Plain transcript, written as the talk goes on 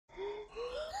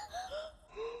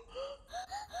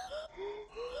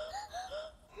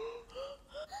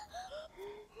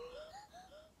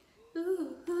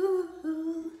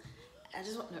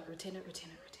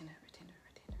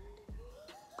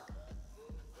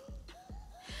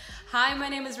Hi, my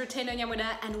name is Rutendo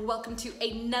Nyamuda, and welcome to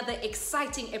another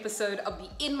exciting episode of the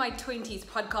In My 20s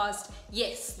podcast.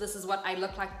 Yes, this is what I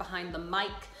look like behind the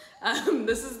mic.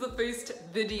 This is the first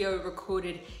video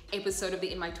recorded episode of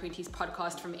the In My 20s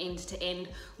podcast from end to end.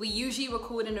 We usually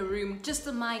record in a room, just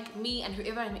the mic, me and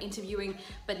whoever I'm interviewing,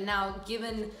 but now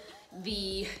given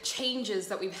the changes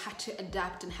that we've had to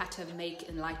adapt and had to make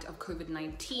in light of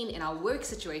COVID-19 in our work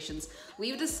situations,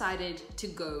 we've decided to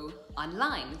go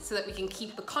online so that we can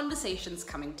keep the conversations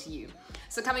coming to you.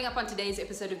 So coming up on today's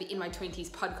episode of the In My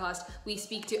 20s podcast, we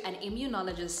speak to an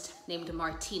immunologist named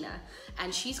Martyna,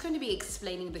 and she's going to be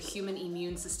explaining the human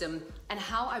immune system and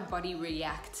how our body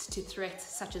reacts to threats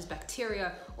such as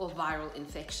bacteria or viral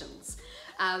infections.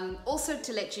 Also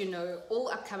to let you know, all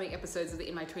upcoming episodes of the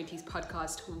In My 20s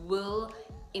podcast will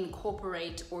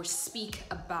incorporate or speak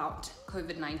about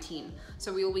COVID-19.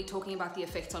 So we will be talking about the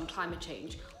effects on climate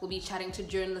change. We'll be chatting to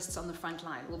journalists on the front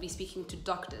line. We'll be speaking to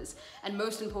doctors. And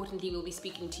most importantly, we'll be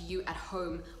speaking to you at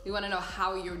home. We want to know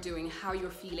how you're doing, how you're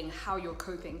feeling, how you're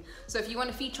coping. So if you want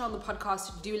to feature on the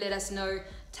podcast, do let us know.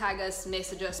 Tag us,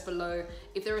 message us below.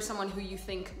 If there is someone who you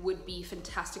think would be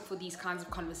fantastic for these kinds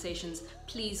of conversations,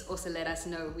 please also let us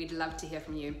know. We'd love to hear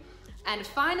from you. And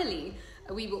finally,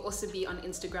 we will also be on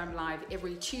Instagram Live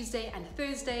every Tuesday and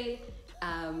Thursday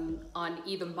on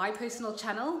either my personal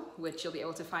channel, which you'll be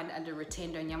able to find under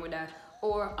Rutendo Nyamuda,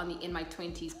 or on the In My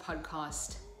 20s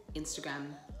podcast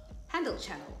Instagram handle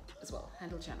channel as well.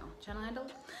 Channel handle.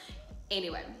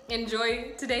 Anyway,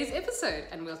 enjoy today's episode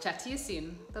and we'll chat to you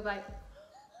soon. Bye-bye.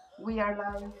 We are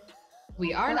live.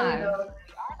 We are live.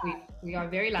 We are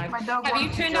very live. Have you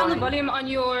turned down the volume on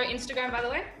your Instagram, by the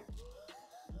way?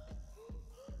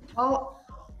 Well,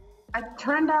 I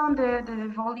turned down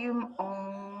the volume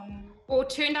on... Or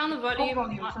turn down the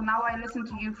volume. So now I listen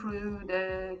to you through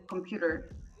the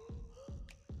computer.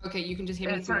 Okay, you can just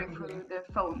hear me through the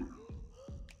phone.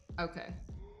 Okay.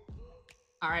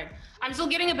 All right. I'm still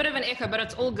getting a bit of an echo, but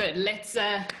it's all good. Let's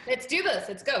do this.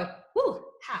 Let's go. Woo!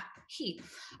 Ha! He.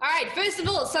 All right. First of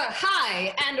all, so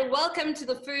hi and welcome to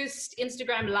the first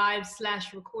Instagram Live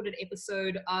 / recorded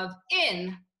episode of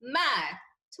In My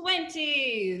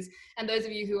 20s. And those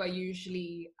of you who are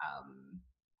usually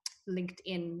linked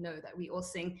in know that we all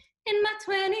sing In My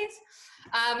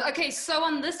 20s. Okay, so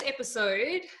on this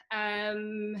episode,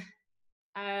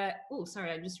 oh,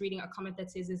 sorry, I'm just reading a comment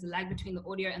that says there's a lag between the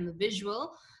audio and the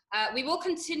visual. We will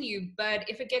continue, but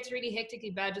if it gets really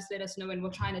hectically bad, just let us know and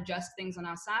we'll try and adjust things on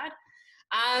our side.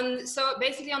 So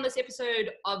basically on this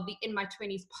episode of the In My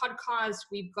 20s podcast,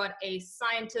 we've got a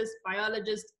scientist,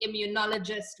 biologist,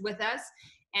 immunologist with us.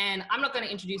 And I'm not going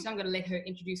to introduce her, I'm going to let her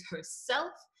introduce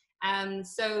herself.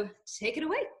 So take it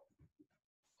away.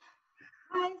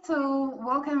 Hi, so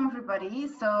welcome everybody.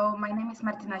 So my name is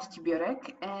Martyna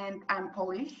Scibiorek and I'm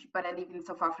Polish, but I live in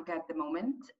South Africa at the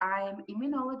moment. I'm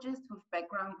immunologist with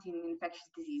background in infectious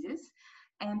diseases.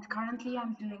 And currently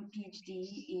I'm doing PhD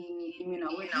in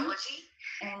immunology.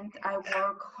 And I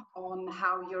work on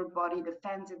how your body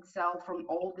defends itself from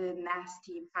all the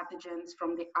nasty pathogens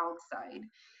from the outside.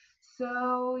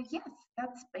 So yes,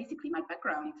 that's basically my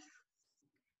background.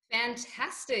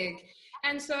 Fantastic.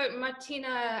 And so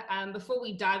Martyna, before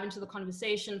we dive into the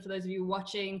conversation, for those of you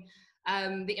watching,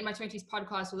 the In My 20s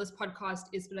podcast, well, this podcast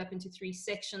is split up into 3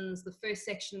 sections. The first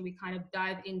section, we kind of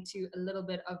dive into a little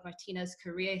bit of Martyna's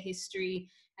career history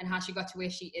and how she got to where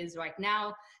she is right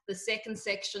now. The second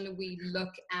section, we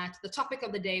look at the topic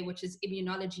of the day, which is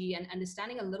immunology and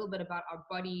understanding a little bit about our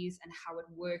bodies and how it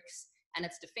works and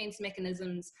its defense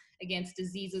mechanisms against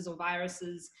diseases or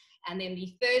viruses. And then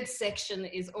the third section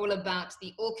is all about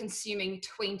the all-consuming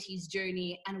 20s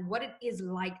journey and what it is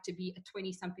like to be a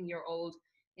 20-something-year-old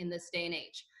in this day and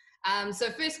age.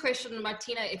 So first question,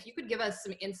 Martyna, if you could give us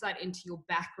some insight into your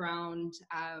background.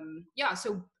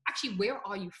 So actually, where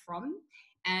are you from?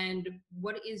 And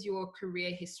what is your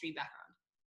career history background?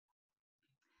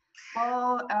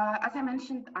 Well, as I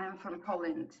mentioned, I'm from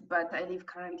Poland, but I live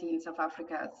currently in South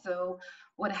Africa. So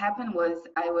what happened was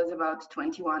I was about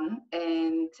 21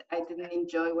 and I didn't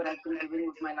enjoy what I've been doing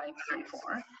with my life so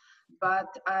far. But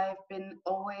I've been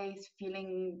always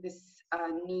feeling this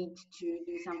need to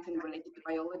do something related to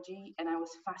biology, and I was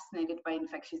fascinated by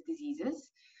infectious diseases.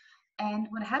 And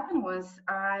what happened was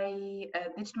I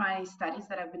ditched my studies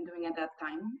that I've been doing at that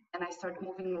time, and I started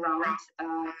moving around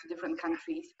to different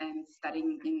countries and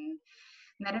studying in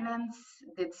Netherlands,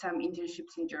 did some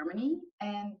internships in Germany,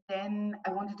 and then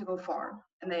I wanted to go far,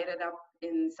 and I ended up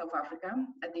in South Africa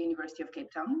at the University of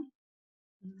Cape Town.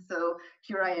 So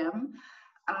here I am.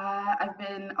 I've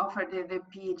been offered the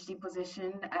PhD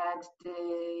position at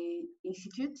the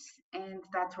institute, and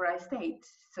that's where I stayed.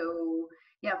 So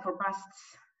yeah, for past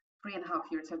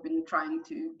 3.5 years, I've been trying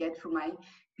to get through my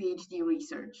PhD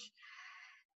research.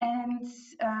 And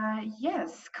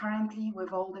yes, currently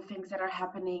with all the things that are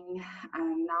happening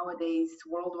nowadays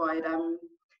worldwide, I'm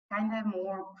kind of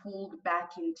more pulled back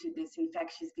into this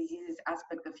infectious diseases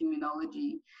aspect of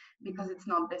immunology because it's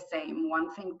not the same.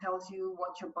 One thing tells you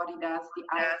what your body does, the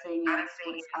other thing is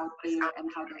what is out there and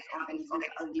how those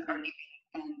organisms are living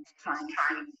and trying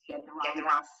to get around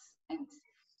us and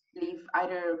live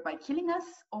either by killing us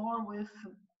or with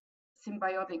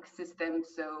symbiotic systems,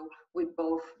 so we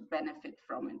both benefit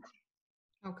from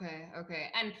it. Okay.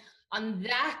 And on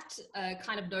that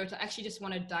kind of note, I actually just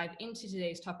want to dive into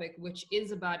today's topic, which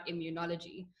is about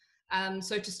immunology.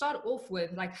 So to start off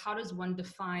with, like, how does one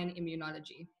define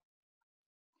immunology?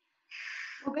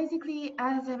 Well, basically,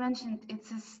 as I mentioned,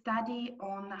 it's a study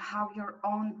on how your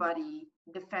own body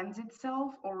defends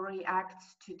itself or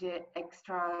reacts to the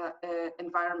extra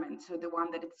environment, so the one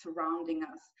that is surrounding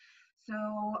us. So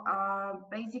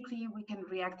basically, we can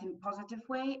react in positive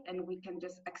way and we can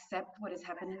just accept what is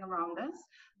happening around us,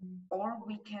 or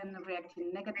we can react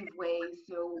in negative ways.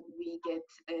 So we get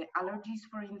allergies,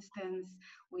 for instance,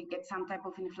 we get some type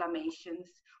of inflammations.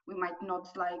 We might not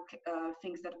like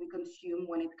things that we consume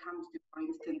when it comes to, for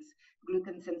instance,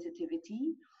 gluten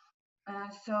sensitivity.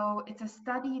 So it's a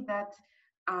study that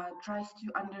tries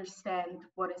to understand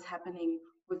what is happening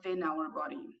within our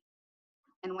body.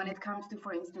 And when it comes to,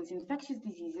 for instance, infectious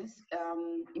diseases,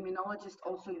 immunologists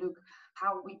also look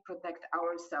how we protect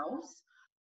ourselves,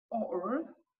 or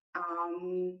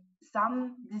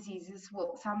some diseases,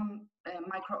 well, some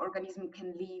microorganisms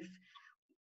can live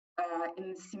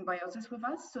in symbiosis with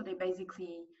us. So they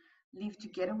basically live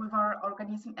together with our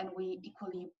organism and we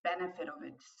equally benefit of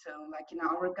it. So like in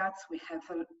our guts, we have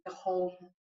a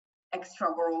whole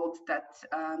extra world that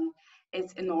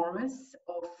is enormous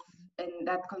and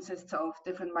that consists of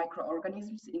different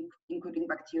microorganisms, including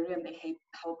bacteria, and they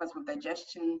help us with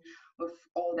digestion, with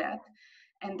all that.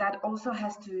 And that also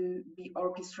has to be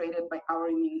orchestrated by our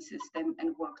immune system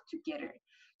and work together.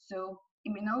 So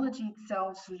immunology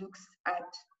itself looks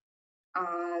at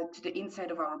to the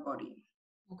inside of our body.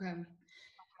 Okay.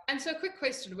 And so, quick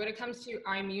question: when it comes to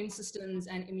our immune systems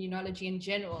and immunology in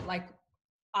general, like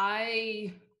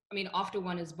I mean, after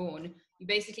one is born, you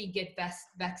basically get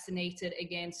vaccinated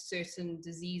against certain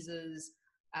diseases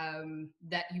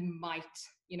that you might,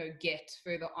 get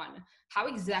further on. How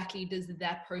exactly does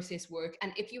that process work?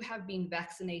 And if you have been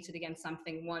vaccinated against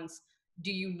something once,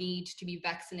 do you need to be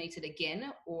vaccinated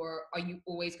again, or are you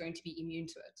always going to be immune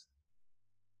to it?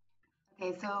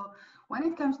 Okay, so when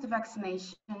it comes to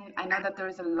vaccination, I know that there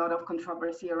is a lot of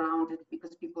controversy around it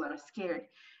because people are scared.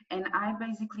 And I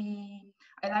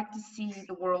like to see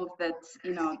the world that,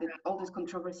 that all this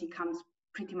controversy comes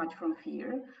pretty much from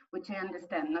fear, which I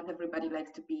understand. Not everybody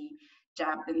likes to be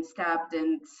jabbed and stabbed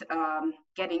and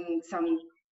getting some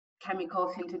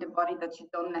chemicals into the body that you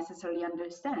don't necessarily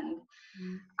understand.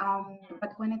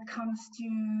 But when it comes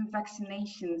to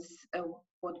vaccinations,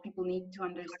 what people need to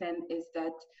understand is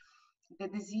that the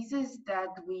diseases that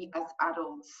we as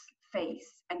adults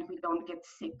face and we don't get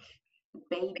sick,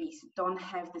 babies don't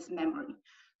have this memory.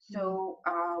 So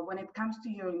when it comes to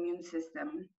your immune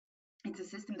system, it's a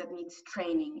system that needs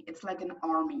training. It's like an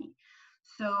army.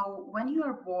 So when you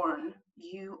are born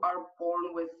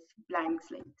with blank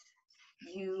slate.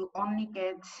 You only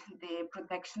get the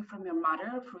protection from your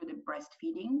mother through the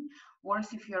breastfeeding.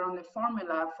 Worse, if you're on the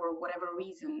formula for whatever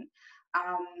reason,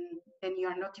 then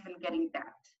you're not even getting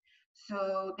that.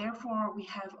 So therefore, we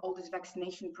have all these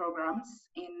vaccination programs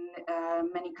in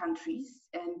many countries,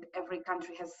 and every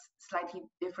country has slightly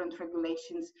different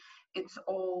regulations. It's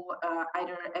all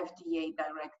either FDA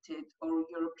directed or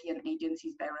European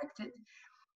agencies directed.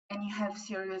 And you have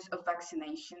series of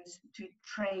vaccinations to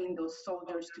train those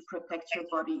soldiers to protect your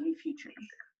body in the future.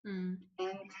 And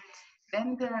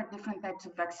then there are different types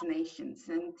of vaccinations,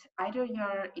 and either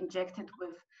you're injected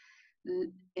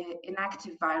with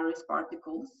inactive virus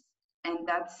particles, and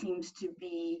that seems to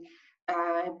be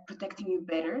protecting you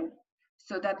better.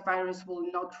 So that virus will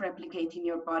not replicate in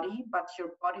your body, but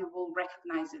your body will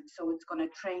recognize it. So it's going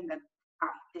to train that,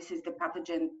 this is the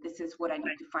pathogen, this is what I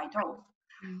need to fight off.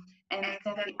 And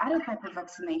then the other type of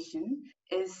vaccination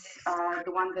is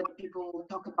the one that people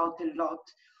talk about a lot,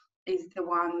 is the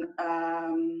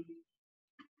one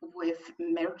with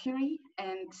mercury,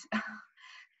 and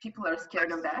people are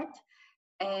scared of that.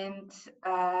 And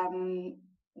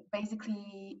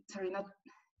basically, sorry, not,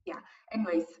 yeah,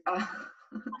 anyways,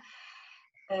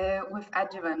 With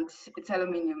adjuvant, it's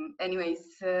aluminium.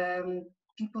 Anyways,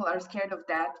 people are scared of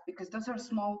that because those are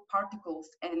small particles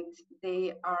and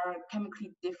they are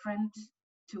chemically different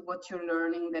to what you're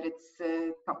learning that it's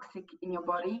toxic in your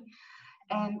body.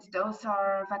 And those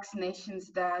are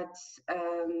vaccinations that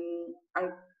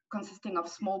are consisting of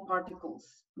small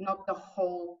particles, not the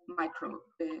whole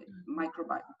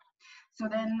microbiome. So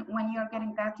then when you're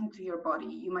getting that into your body,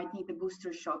 you might need a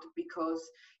booster shot because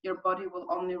your body will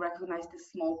only recognize the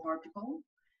small particle,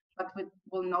 but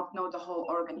will not know the whole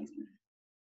organism.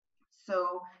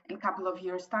 So in a couple of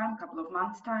years' time, couple of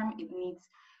months' time, it needs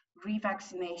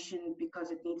revaccination because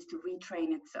it needs to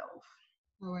retrain itself.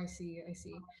 Oh, I see, I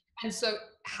see. And so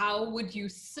how would you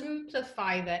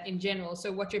simplify that in general?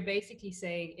 So what you're basically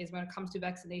saying is when it comes to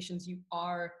vaccinations, you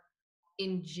are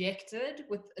injected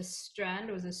with a strand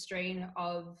or a strain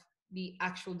of the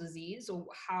actual disease, or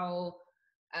how,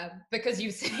 because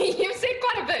you say, you've said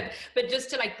quite a bit, but just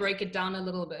to like break it down a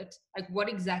little bit, like what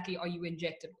exactly are you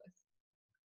injected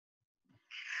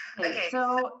with? Okay,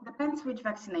 so depends which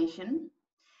vaccination.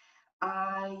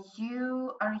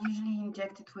 You are usually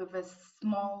injected with a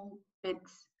small bit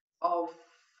of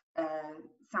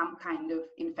some kind of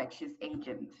infectious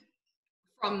agent.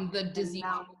 From the disease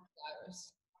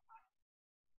virus?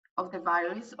 Of the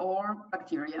virus or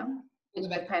bacteria. It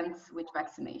depends which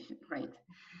vaccination, right?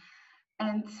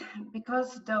 And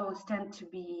because those tend to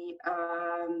be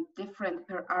different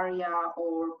per area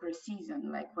or per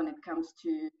season, like when it comes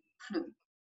to flu,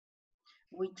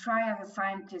 we try as a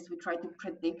scientist, we try to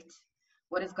predict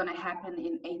what is going to happen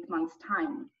in 8 months'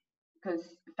 time,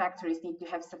 because factories need to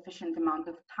have sufficient amount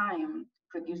of time to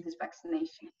produce this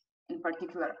vaccination in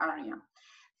particular area.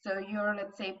 So you're,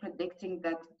 let's say, predicting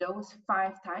that those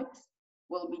 5 types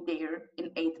will be there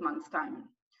in 8 months' time.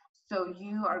 So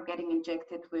you are getting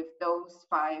injected with those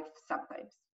 5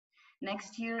 subtypes.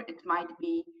 Next year, it might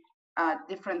be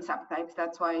different subtypes.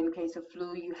 That's why in case of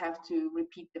flu, you have to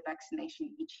repeat the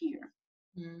vaccination each year.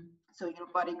 So your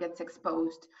body gets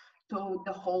exposed to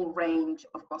the whole range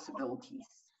of possibilities.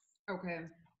 Okay.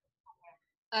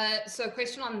 So a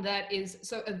question on that is,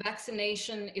 so a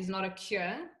vaccination is not a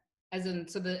cure, as in,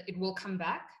 so that it will come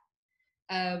back.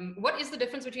 What is the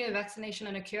difference between a vaccination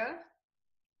and a cure?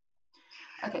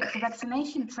 Okay, so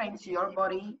vaccination trains your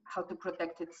body how to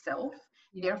protect itself.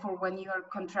 Yeah. Therefore, when you are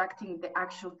contracting the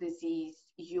actual disease,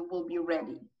 you will be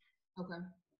ready. Okay.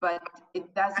 But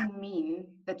it doesn't mean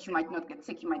that you might not get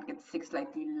sick. You might get sick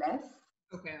slightly less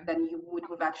than you would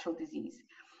with actual disease.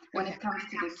 When it comes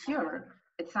to the cure,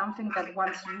 it's something that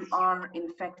once you are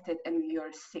infected and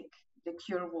you're sick, the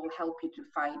cure will help you to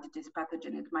fight this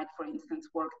pathogen. It might, for instance,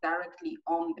 work directly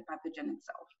on the pathogen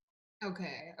itself.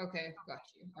 Okay, okay, got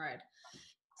you. All right.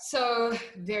 So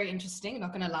very interesting,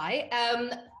 not gonna lie.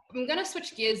 I'm gonna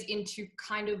switch gears into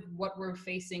kind of what we're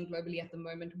facing globally at the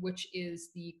moment, which is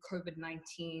the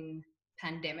COVID-19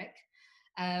 pandemic.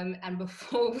 And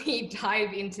before we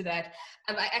dive into that,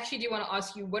 I actually do want to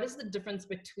ask you, what is the difference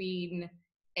between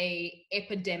a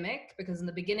epidemic, because in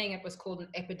the beginning it was called an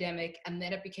epidemic and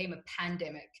then it became a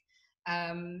pandemic.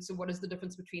 So what is the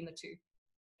difference between the two?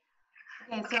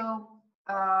 Okay, so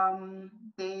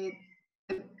the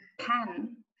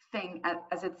pan thing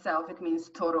as itself, it means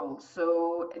total.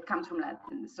 So it comes from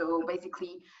Latin. So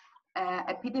basically,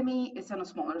 epidemic is on a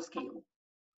smaller scale.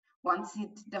 Once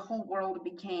the whole world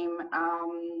became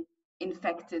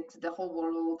infected, the whole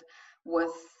world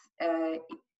was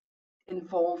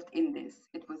involved in this.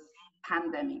 It was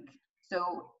pandemic.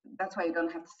 So that's why you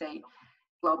don't have to say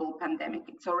global pandemic.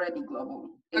 It's already global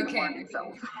in the word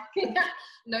itself.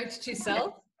 Note to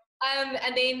self.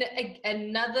 And then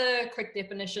another quick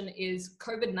definition is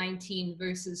COVID-19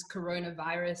 versus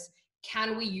coronavirus.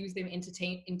 Can we use them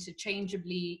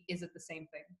interchangeably? Is it the same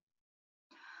thing?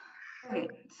 Okay,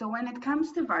 so when it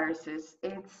comes to viruses,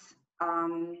 it's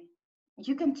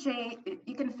you can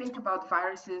think about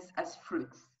viruses as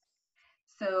fruits.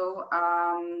 So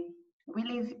we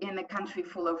live in a country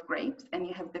full of grapes, and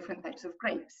you have different types of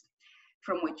grapes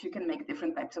from which you can make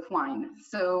different types of wine.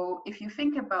 So if you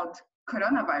think about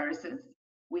coronaviruses,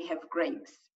 we have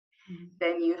grapes.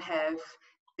 Then you have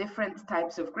different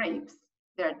types of grapes.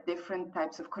 There are different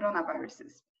types of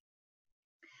coronaviruses.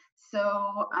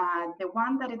 So the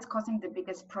one that is causing the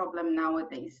biggest problem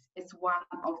nowadays is one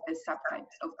of the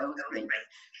subtypes of those grapes.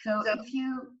 So if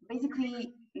you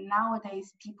basically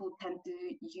nowadays people tend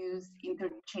to use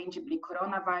interchangeably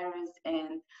coronavirus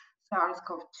and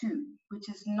SARS-CoV-2, which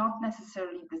is not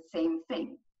necessarily the same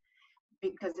thing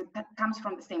because it comes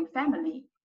from the same family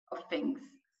of things,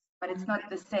 but it's not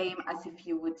the same as if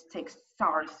you would take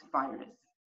SARS virus.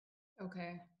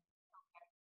 Okay.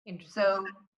 Interesting. So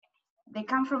they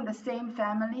come from the same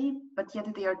family, but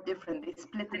yet they are different. They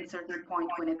split in certain point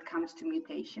when it comes to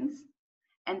mutations,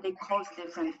 and they cause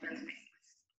different things.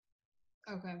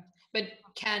 Okay, but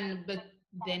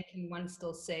then can one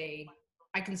still say,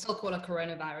 I can still call it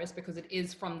coronavirus because it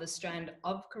is from the strand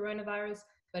of coronavirus,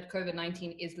 but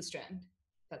COVID-19 is the strand.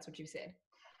 That's what you said.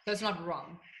 So it's not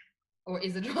wrong, or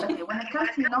is it wrong? Okay, when it comes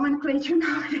to nomenclature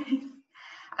nowadays,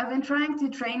 I've been trying to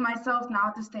train myself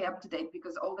now to stay up to date,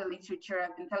 because all the literature,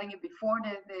 I've been telling you before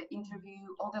the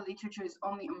interview, all the literature is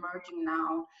only emerging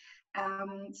now.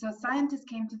 So scientists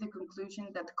came to the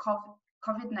conclusion that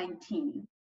COVID-19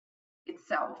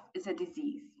 itself is a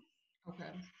disease.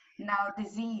 Okay. Now,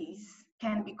 disease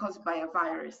can be caused by a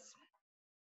virus.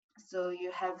 So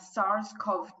you have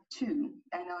SARS-CoV-2.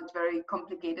 I know it's very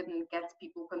complicated and gets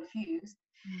people confused.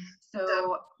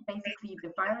 So basically,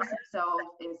 the virus itself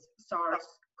is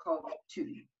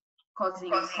SARS-CoV-2,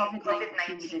 causing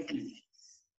COVID-19 disease.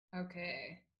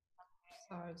 Okay.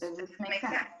 SARS. Does this make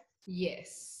sense?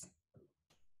 Yes.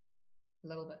 A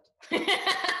little bit.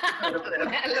 A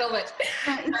little bit.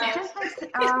 It's just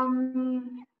that,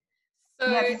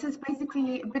 yeah, this is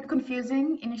basically a bit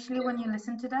confusing initially when you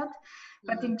listen to that.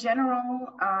 But in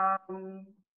general, I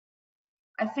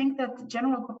think that the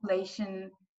general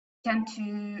population tend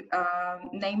to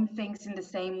name things in the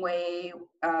same way,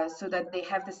 so that they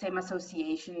have the same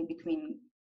association between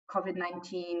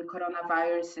COVID-19,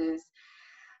 coronaviruses.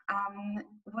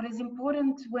 What is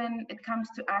important when it comes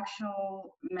to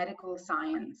actual medical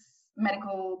science,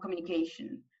 medical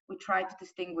communication, we try to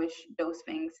distinguish those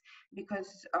things,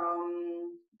 because a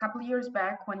couple of years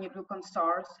back, when you look on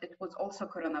SARS, it was also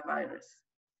coronavirus.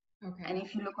 Okay. And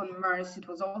if you look on MERS, it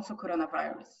was also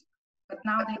coronavirus. But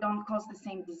now they don't cause the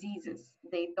same diseases.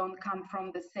 They don't come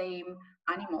from the same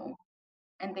animal,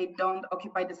 and they don't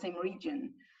occupy the same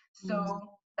region. So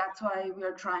that's why we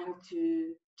are trying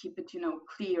to keep it,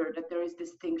 clear that there is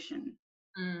distinction.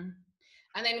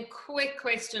 And then quick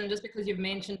question, just because you've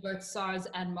mentioned both SARS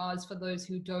and MERS, for those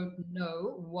who don't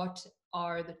know, what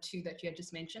are the two that you had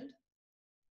just mentioned?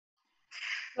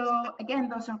 So again,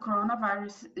 those are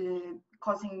coronaviruses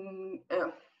causing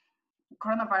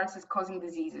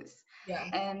diseases. Yeah.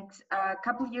 And a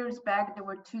couple of years back, there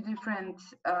were two different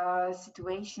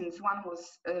situations. One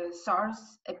was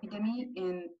SARS epidemic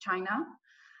in China,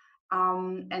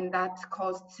 and that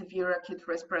caused severe acute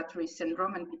respiratory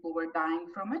syndrome, and people were dying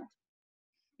from it.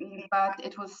 But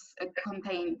it was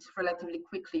contained relatively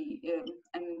quickly.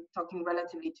 I'm talking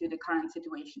relatively to the current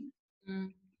situation.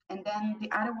 And then the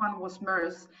other one was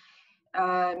MERS,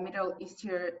 Middle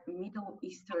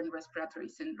Eastern respiratory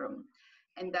syndrome,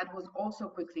 and that was also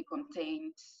quickly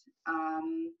contained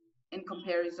in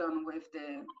comparison with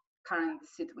the current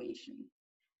situation.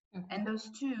 And those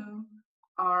two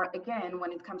are, again,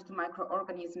 when it comes to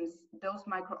microorganisms, those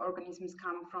microorganisms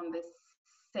come from the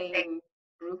same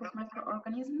group of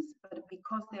microorganisms, but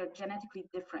because they're genetically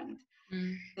different,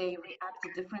 they react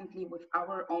differently with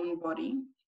our own body,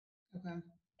 and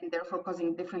therefore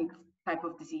causing different type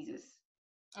of diseases.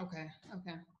 Okay,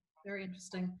 very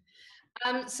interesting.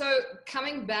 So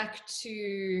coming back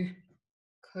to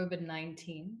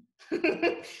COVID-19,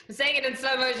 I'm saying it in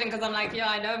slow motion because I'm like, yeah,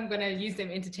 I know I'm going to use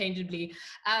them interchangeably.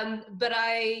 But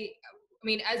I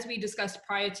mean, as we discussed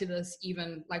prior to this,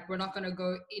 even like, we're not going to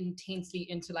go intensely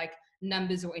into like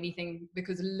numbers or anything,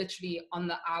 because literally on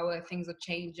the hour things are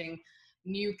changing.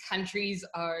 New countries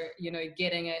are,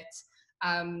 getting it.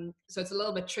 So it's a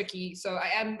little bit tricky. So I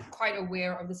am quite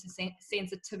aware of the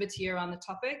sensitivity around the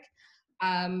topic.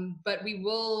 But we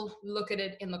will look at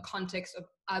it in the context of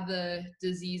other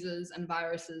diseases and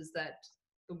viruses that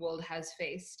the world has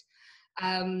faced.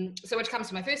 So which comes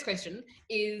to my first question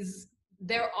is,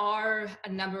 there are a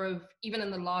number of, even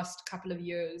in the last couple of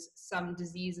years, some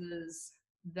diseases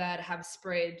that have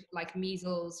spread, like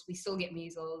measles. We still get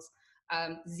measles.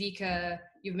 Zika,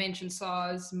 you've mentioned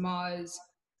SARS, MERS,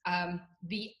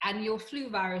 the annual flu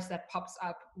virus that pops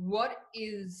up. What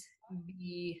is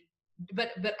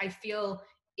but I feel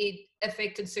it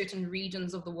affected certain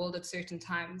regions of the world at certain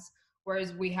times,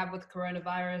 whereas we have with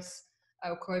coronavirus,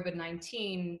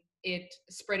 COVID-19, it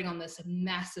spreading on this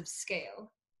massive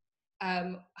scale.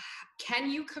 Can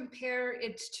you compare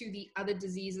it to the other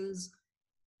diseases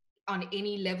on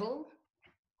any level?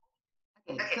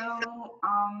 Okay, so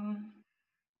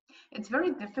it's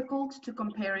very difficult to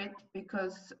compare it,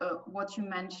 because what you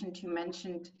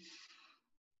mentioned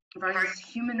various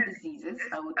human diseases,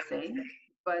 I would say,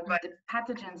 but the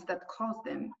pathogens that cause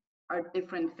them are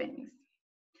different things.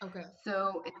 Okay.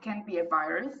 So it can be a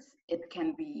virus, it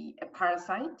can be a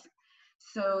parasite.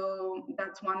 So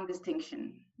that's one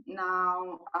distinction.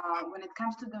 Now, when it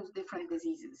comes to those different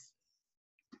diseases,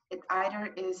 It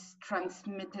either is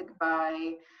transmitted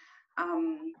by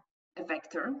a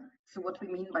vector. So what we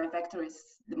mean by vector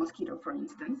is the mosquito, for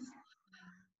instance,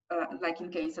 like in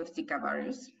case of Zika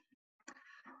virus,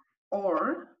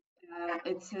 or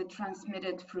it's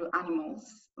transmitted through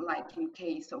animals, like in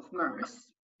case of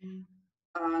MERS,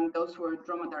 and those were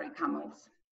dromedary camels,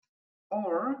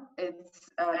 or it's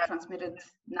transmitted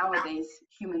nowadays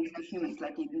humans to humans,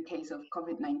 like in case of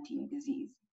COVID-19 disease.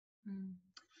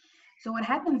 So what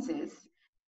happens is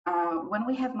when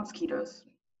we have mosquitoes,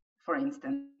 for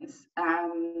instance,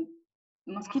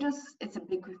 mosquitoes, it's a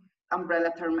big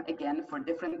umbrella term again for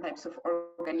different types of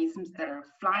organisms that are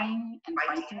flying and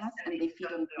biting us, and they feed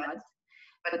on blood,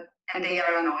 and they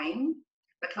are annoying.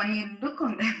 But when you look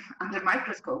on them under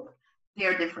microscope, they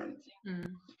are different.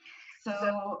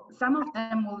 So some of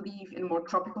them will live in more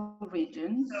tropical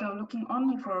regions. So looking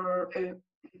only for, in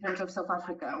terms of South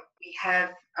Africa, we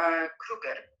have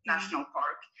Kruger National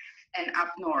Park, and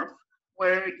up north,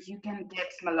 where you can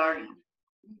get malaria.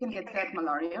 You can get that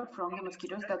malaria from the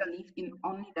mosquitoes that live in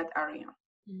only that area.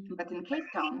 But in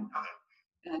Cape Town,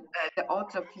 the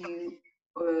odds of you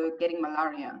getting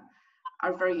malaria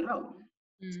are very low,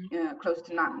 close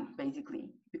to none, basically,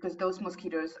 because those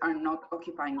mosquitoes are not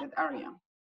occupying that area.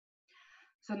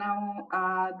 So now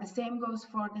the same goes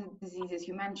for the diseases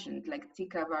you mentioned, like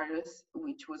Zika virus,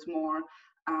 which was more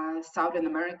Southern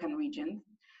American region.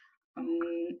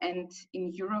 And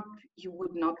in Europe, you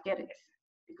would not get it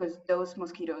because those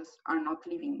mosquitoes are not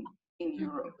living in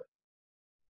Europe.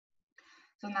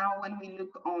 So now when we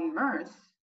look on MERS,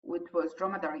 which was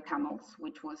dromedary camels,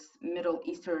 which was Middle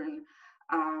Eastern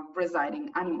residing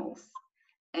animals,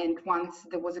 and once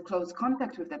there was a close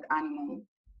contact with that animal,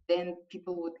 then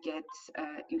people would get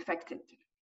infected.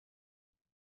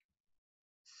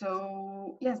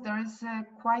 So yes, there is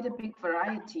quite a big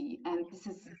variety, and this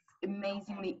is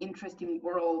amazingly interesting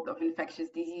world of infectious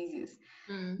diseases.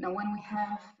 Now, when we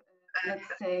have, let's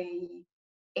say,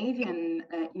 avian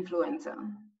influenza,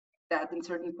 that in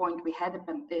certain point we had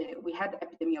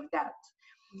epidemic of that.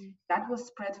 That was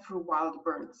spread through wild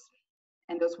birds.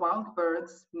 And those wild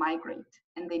birds migrate,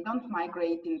 and they don't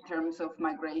migrate in terms of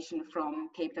migration from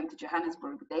Cape Town to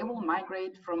Johannesburg. They will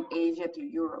migrate from Asia to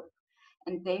Europe,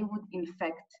 and they would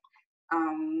infect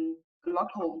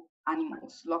local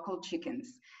animals, local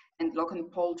chickens, and local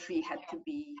poultry had to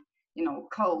be,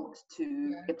 culled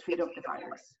to get rid of the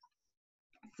virus.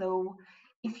 So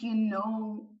if you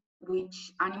know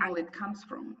which animal it comes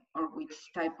from, or which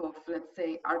type of, let's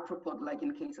say, arthropod, like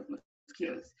in case of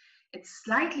mosquitoes, it's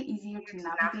slightly easier to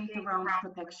navigate around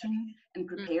protection and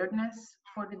preparedness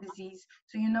for the disease.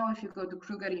 So if you go to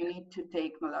Kruger, you need to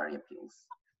take malaria pills.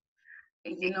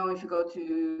 If you go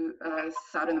to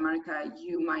Southern America,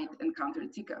 you might encounter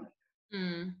Zika.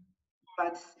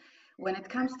 But when it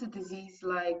comes to disease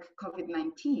like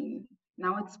COVID-19,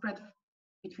 now it's spread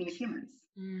between humans.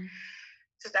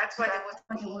 So that's why there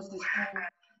was this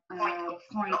whole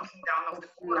point of locking down of the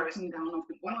borders, because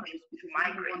we want to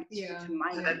migrate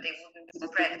so that they wouldn't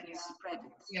spread it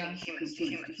from humans to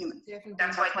humans.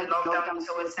 That's why the lockdown is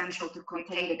so essential to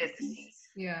contain the disease.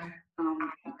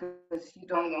 Because you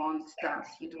don't want that.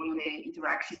 You don't want the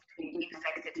interaction between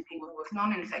infected people with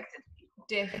non-infected people.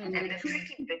 Definitely. And the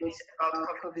tricky bit about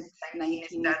COVID-19 is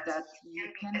that you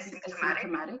can be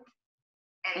asymptomatic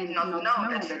and not know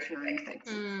that you're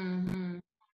infected.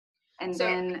 And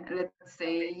then let's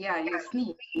say, you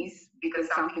sneeze because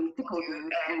something tickled you,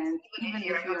 and even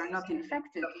if you are not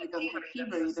infected, you don't have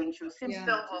fever, you don't show symptoms,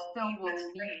 you still will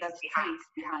leave that trace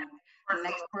behind. The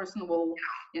next person will,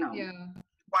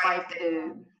 wipe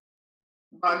the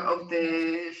bug off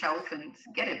the shelf and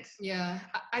get it. Yeah,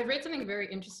 I read something very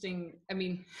interesting.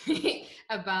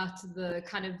 About the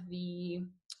kind of the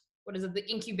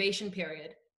incubation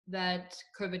period that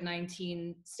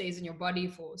COVID-19 stays in your body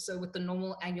for. So with the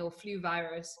normal annual flu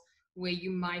virus, where you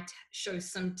might show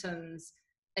symptoms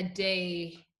a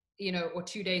day, or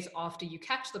 2 days after you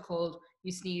catch the cold,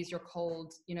 you sneeze, you're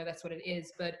cold, that's what it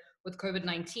is. But with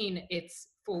COVID-19, it's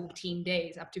 14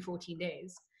 days, up to 14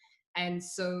 days. And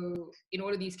so in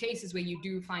all of these cases where you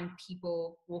do find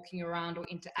people walking around or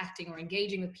interacting or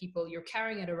engaging with people, you're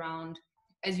carrying it around.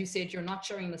 As you said, you're not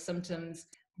showing the symptoms,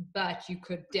 but you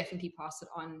could definitely pass it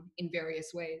on in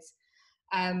various ways.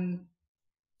 And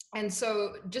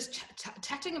so just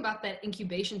chatting about that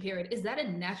incubation period, is that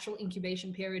a natural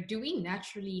incubation period? Do we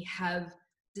naturally have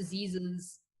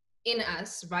diseases in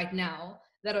us right now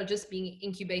that are just being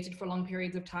incubated for long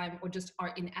periods of time, or just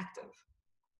are inactive?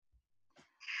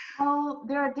 Well,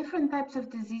 there are different types of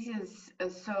diseases.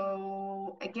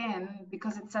 So again,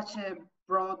 because it's such a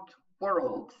broad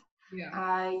world,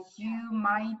 Yeah. You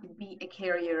might be a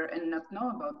carrier and not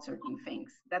know about certain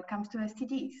things. That comes to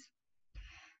STDs.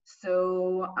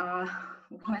 So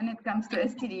when it comes to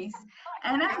STDs,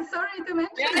 and I'm sorry to mention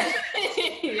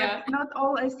it, Yeah. but not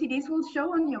all STDs will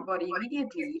show on your body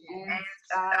immediately.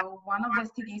 And one of the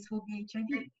STDs will be HIV,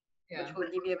 which Yeah. will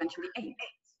give you eventually AIDS.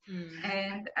 Mm.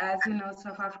 And as you know,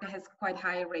 South Africa has quite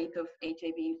high rate of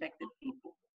HIV infected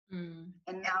people. Mm.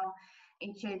 And now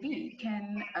HIV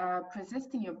can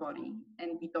persist in your body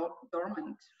and be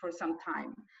dormant for some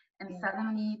time. And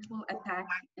suddenly it will attack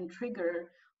and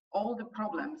trigger all the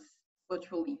problems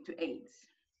which will lead to AIDS.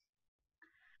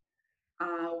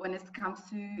 When it comes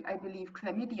to, I believe,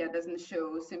 chlamydia doesn't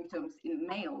show symptoms in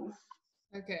males.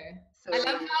 Okay. So I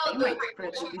love how they the might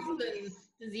spread the disease.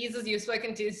 diseases you've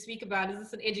spoken to speak about. Is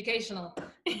this an educational?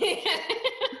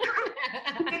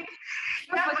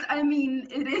 Yeah, but I mean,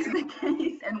 it is the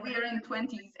case, and we are in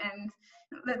 20s, and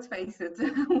let's face it,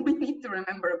 we need to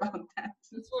remember about that.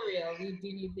 It's for real. We do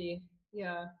need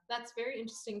yeah. That's very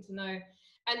interesting to know.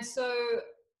 And so,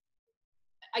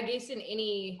 I guess in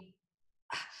any,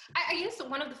 I guess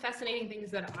one of the fascinating things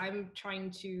that I'm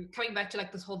trying to, coming back to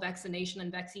like this whole vaccination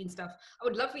and vaccine stuff, I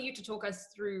would love for you to talk us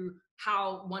through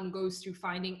how one goes through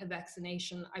finding a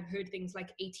vaccination. I've heard things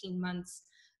like 18 months.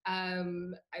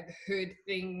 I've heard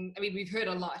things, I mean, we've heard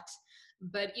a lot,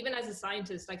 but even as a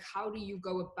scientist, like how do you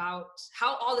go about,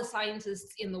 how are the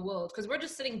scientists in the world? Because we're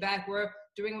just sitting back, we're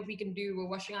doing what we can do, we're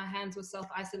washing our hands, we're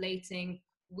self-isolating,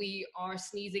 we are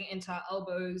sneezing into our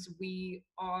elbows, we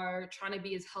are trying to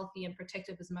be as healthy and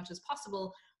protective as much as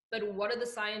possible. But what are the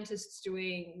scientists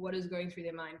doing? What is going through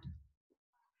their mind?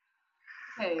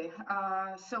 Okay,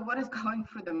 so what is going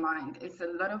through the mind? It's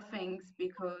a lot of things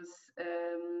because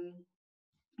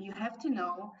you have to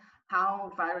know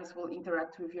how virus will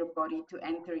interact with your body to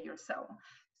enter your cell.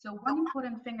 So one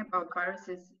important thing about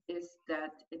viruses is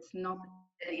that it's not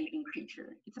a living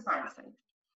creature, it's a parasite.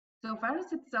 So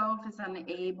virus itself is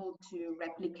unable to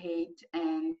replicate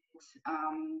and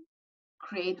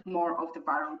create more of the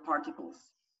viral particles.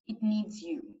 It needs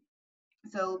you.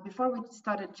 So before we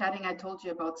started chatting, I told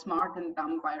you about smart and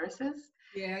dumb viruses.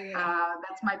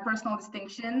 That's my personal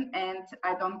distinction, and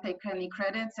I don't take any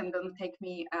credits and don't take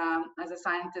me as a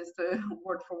scientist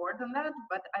word for word on that.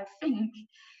 But I think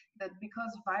that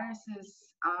because viruses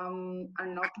are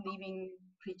not living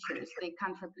creatures, they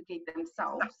can't replicate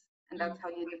themselves, and that's how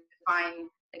you define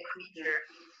a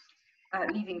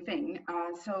creature, living thing.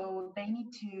 So they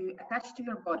need to attach to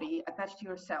your body, attach to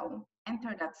your cell,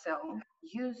 enter that cell,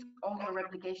 use all your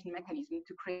replication mechanism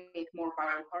to create more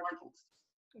viral particles.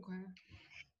 Okay.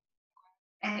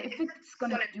 And if it's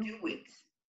going to do it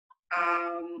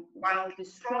while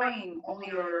destroying all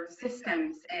your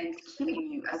systems and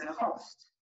killing you as a host,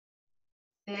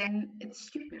 then it's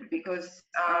stupid because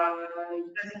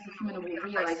you as a human will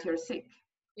realize you're sick.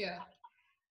 Yeah.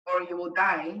 Or you will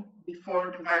die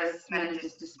before the virus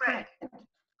manages to spread.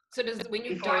 So does, when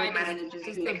you Before it die, manages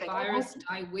does to the infect virus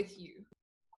all. die with you?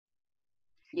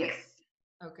 Yes.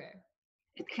 Okay.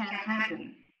 It can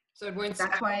happen. So it won't.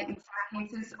 That's why in some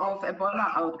cases of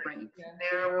Ebola outbreak,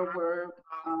 there were,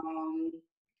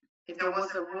 if there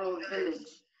was a rural village,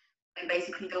 and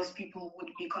basically those people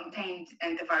would be contained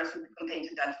and the virus would be contained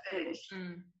to that village.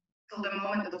 So the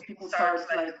moment that those people start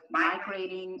like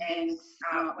migrating and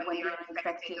when they are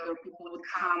infected or people would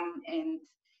come and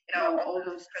all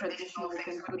those traditional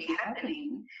things would be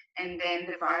happening, and then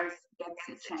the virus gets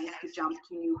a chance to jump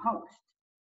to new host.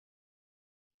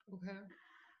 Okay.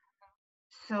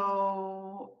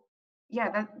 So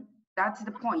yeah, that's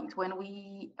the point. When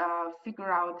we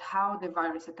figure out how the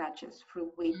virus attaches,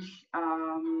 through which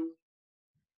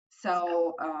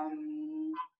cell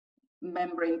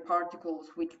membrane particles,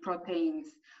 which proteins,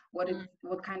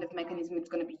 what kind of mechanism it's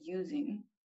going to be using,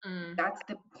 that's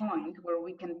the point where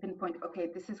we can pinpoint, okay,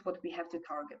 this is what we have to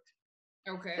target.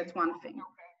 Okay. That's one thing.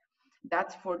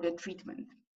 That's for the treatment.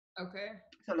 Okay.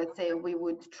 So let's say we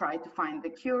would try to find the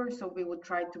cure. So we would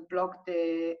try to block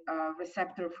the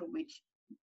receptor for which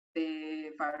the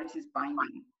virus is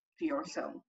binding to your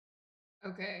cell.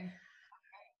 Okay.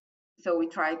 So we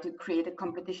try to create a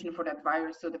competition for that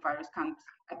virus so the virus can't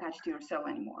attach to your cell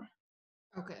anymore.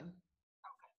 Okay.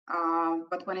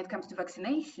 But when it comes to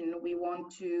vaccination, we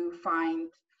want to find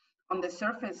on the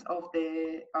surface of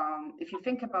the, if you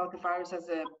think about the virus as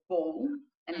a ball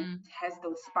and it has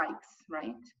those spikes,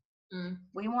 right?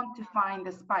 We want to find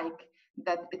the spike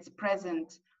that it's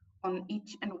present on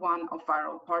each and one of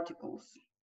viral particles.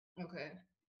 Okay.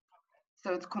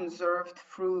 So it's conserved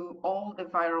through all the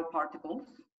viral particles.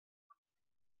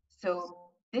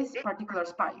 So this particular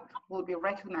spike will be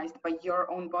recognized by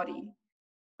your own body,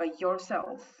 by your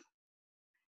cells,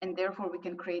 and therefore we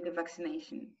can create a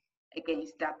vaccination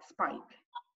against that spike.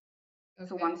 Okay.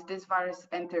 So once this virus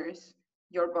enters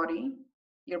your body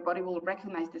will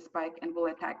recognize the spike and will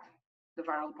attack the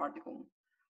viral particle.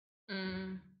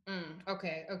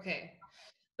 Okay.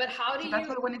 But how do so you... That's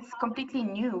why when it's completely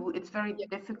new, it's very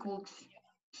difficult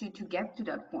to get to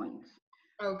that point.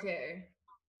 Okay.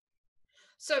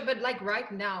 So, but like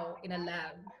right now in a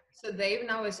lab, so they've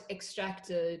now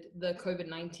extracted the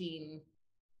COVID-19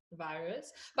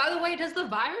 virus. By the way, does the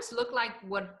virus look like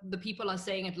what the people are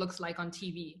saying it looks like on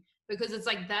TV? Because it's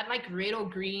like that, like red or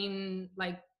green,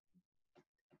 like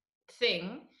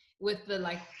thing with the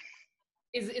like,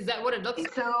 is that what it looks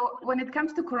like? So when it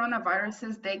comes to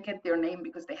coronaviruses, they get their name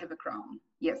because they have a crown.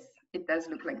 Yes, it does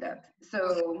look like that.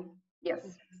 So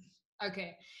yes.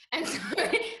 Okay. And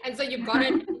so you've got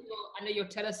it under your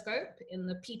telescope in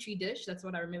the petri dish. That's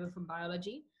what I remember from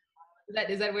biology.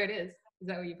 Is that where it is? Is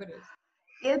that where you put it?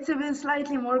 It's a bit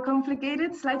slightly more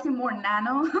complicated, slightly more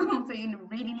nano, so you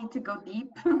really need to go deep.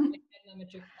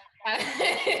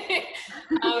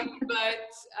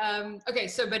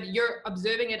 But you're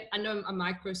observing it under a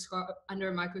microscope.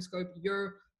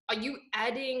 Are you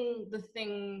adding the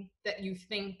thing that you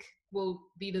think will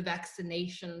be the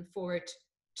vaccination for it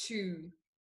to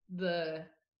the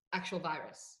actual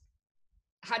virus?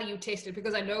 How do you test it?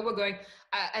 Because I know we're going,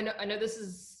 I know this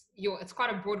is it's quite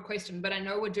a broad question, but I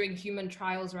know we're doing human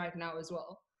trials right now as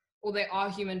well, or there are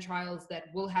human trials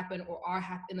that will happen or are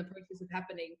in the process of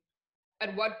happening.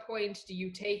 At what point do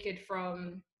you take it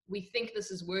from, we think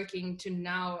this is working, to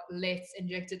now let's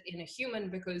inject it in a human?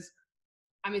 Because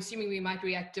I'm assuming we might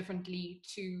react differently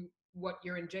to what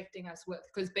you're injecting us with.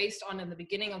 Because based on in the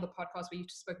beginning of the podcast where you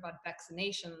spoke about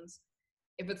vaccinations,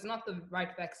 if it's not the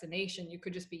right vaccination, you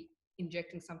could just be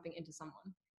injecting something into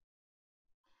someone.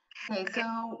 Okay,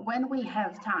 so when we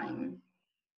have time,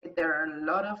 there are a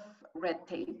lot of red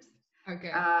tapes.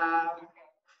 Okay.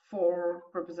 For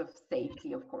purpose of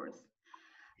safety, of course.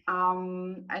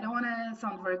 I don't want to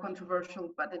sound very controversial,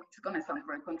 but it's going to sound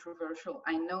very controversial.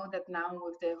 I know that now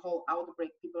with the whole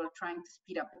outbreak, people are trying to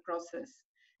speed up the process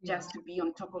just to be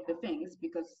on top of the things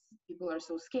because people are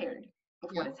so scared of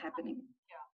what is happening.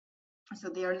 So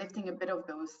they are lifting a bit of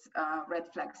those red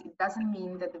flags. It doesn't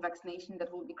mean that the vaccination that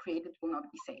will be created will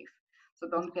not be safe. So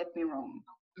don't get me wrong.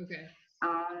 Okay.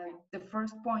 The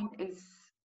first point is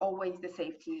always the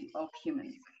safety of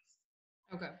humans.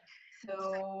 Okay.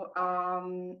 So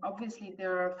obviously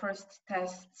there are first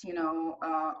tests,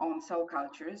 on cell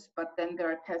cultures, but then there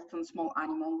are tests on small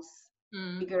animals,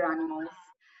 bigger animals.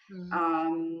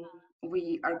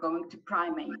 We are going to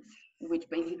primates, which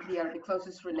basically are the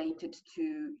closest related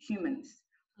to humans.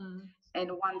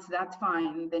 And once that's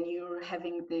fine, then you're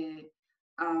having the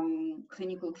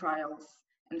clinical trials.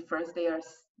 And first they are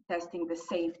testing the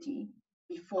safety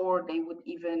before they would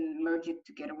even merge it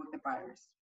together with the virus.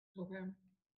 Okay.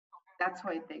 That's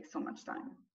why it takes so much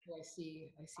time. I see.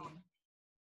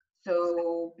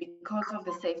 So because of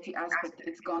the safety aspect,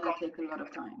 it's gonna take a lot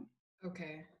of time.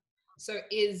 Okay. So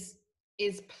is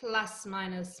plus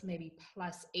minus maybe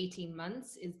plus 18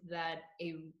 months, is that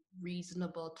a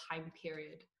reasonable time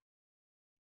period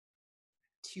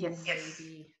to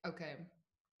maybe? Okay.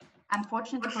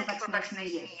 Unfortunately for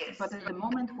vaccination, yes. But at the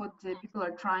moment, what people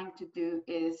are trying to do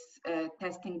is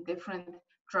testing different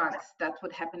drugs. That's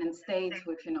what happened in States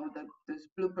with, those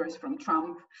bloopers from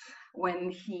Trump when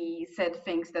he said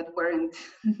things that weren't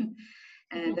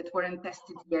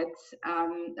tested yet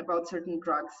about certain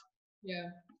drugs.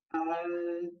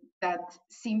 That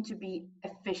seem to be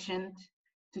efficient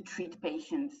to treat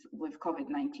patients with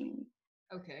COVID-19.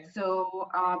 Okay. So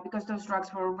because those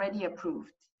drugs were already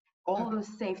approved, all those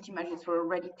safety measures were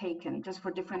already taken just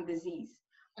for different disease.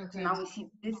 Okay. So now we see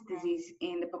this disease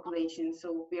in the population.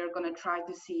 So we are going to try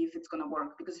to see if it's going to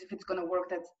work, because if it's going to work,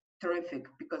 that's terrific,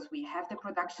 because we have the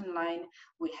production line,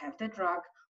 we have the drug,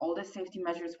 all the safety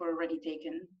measures were already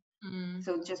taken.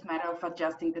 So it's just a matter of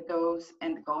adjusting the dose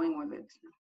and going with it.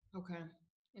 Okay,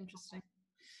 interesting.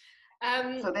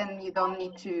 So then you don't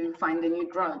need to find a new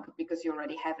drug because you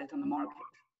already have it on the market.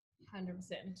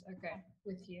 100%. Okay,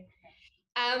 with you.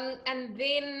 And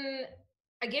then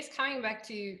I guess coming back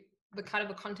to the kind of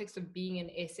the context of being in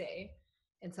SA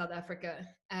in South Africa,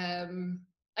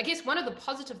 I guess one of the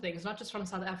positive things, not just from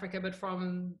South Africa, but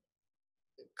from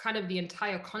kind of the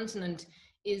entire continent,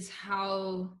 is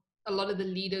how a lot of the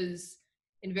leaders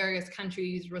in various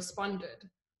countries responded.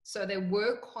 So they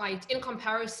were quite, in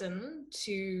comparison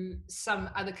to some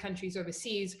other countries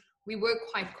overseas, we were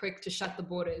quite quick to shut the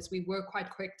borders. We were quite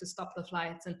quick to stop the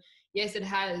flights. And yes, it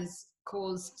has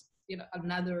caused,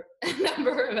 another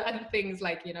number of other things,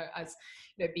 like us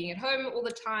being at home all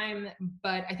the time.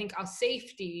 But I think our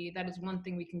safety, that is one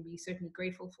thing we can be certainly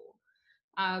grateful for.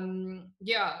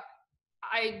 Yeah,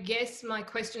 I guess my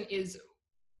question is,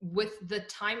 with the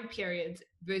time periods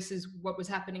versus what was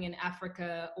happening in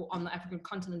Africa or on the African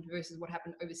continent versus what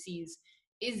happened overseas,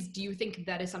 do you think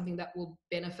that is something that will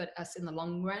benefit us in the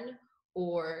long run,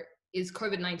 or is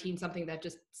COVID-19 something that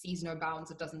just sees no bounds?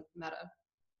 It doesn't matter.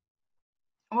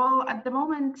 Well, at the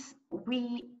moment,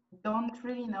 we don't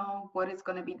really know what is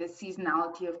going to be the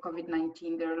seasonality of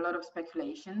COVID-19. There are a lot of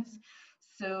speculations.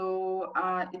 So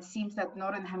it seems that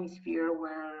Northern Hemisphere,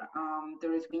 where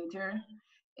there is winter,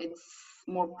 it's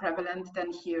more prevalent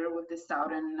than here with the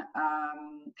Southern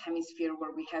Hemisphere,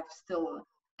 where we have still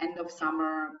end of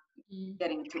summer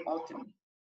getting to autumn.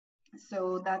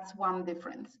 So that's one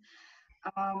difference.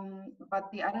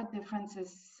 But the other difference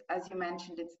is, as you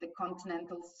mentioned, it's the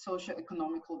continental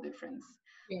socio-economical difference.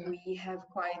 Yeah. We have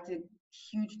quite a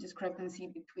huge discrepancy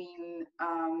between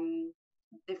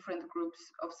different groups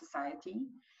of society.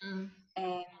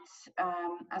 And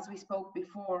as we spoke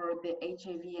before, the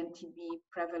HIV and TB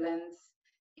prevalence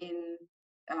in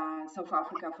South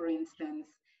Africa, for instance,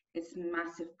 is a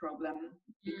massive problem,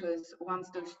 because once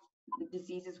those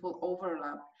diseases will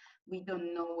overlap, we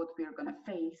don't know what we're going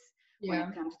to face when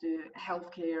it comes to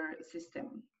healthcare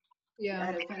system. The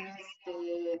other thing is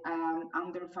the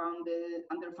underfunded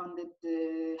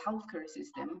healthcare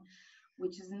system,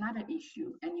 which is another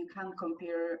issue. And you can't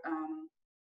compare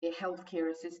a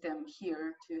healthcare system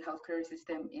here to healthcare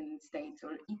system in States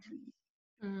or Italy.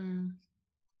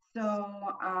 So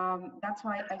that's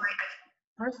why I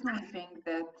personally think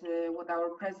that what our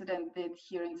president did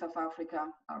here in South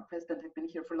Africa, our president has been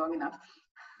here for long enough.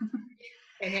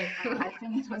 I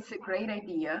think it was a great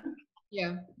idea.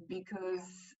 Yeah.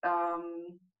 Because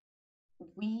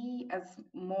we, as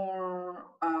more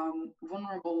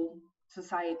vulnerable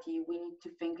society, we need to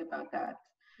think about that.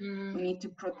 We need to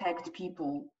protect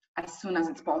people as soon as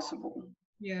it's possible.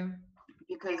 Yeah.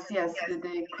 Because yes,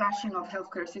 the crashing of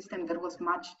healthcare system that was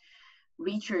much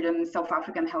richer than the South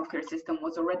African healthcare system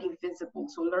was already visible.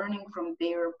 So learning from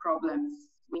their problems,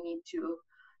 we need to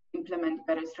implement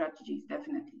better strategies,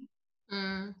 definitely.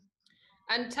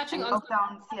 And touching on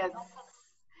lockdowns, yes,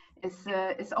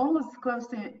 it's almost close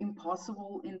to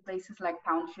impossible in places like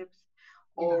townships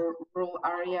or rural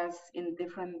areas in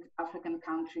different African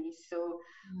countries. So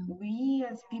we,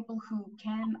 as people who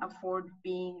can afford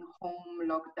being home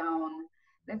locked down,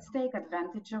 let's take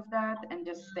advantage of that and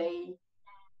just stay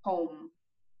home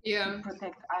to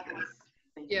protect others.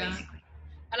 Basically. Yeah.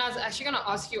 And I was actually going to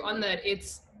ask you on that.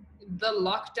 It's the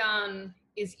lockdown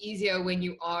is easier when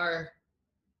you are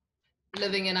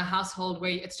living in a household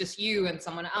where it's just you and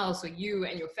someone else, or you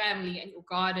and your family and your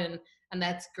garden, and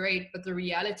that's great. But the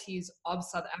realities of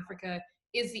South Africa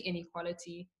is the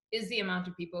inequality, is the amount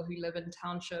of people who live in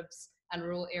townships and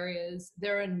rural areas.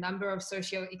 There are a number of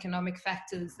socioeconomic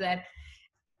factors that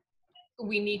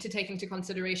we need to take into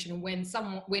consideration when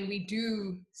we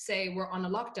do say we're on a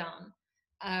lockdown.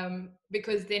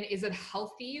 Because then, is it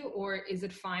healthy or is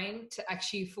it fine to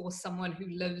actually force someone who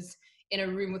lives in a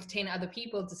room with 10 other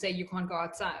people to say you can't go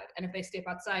outside, and if they step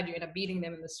outside you end up beating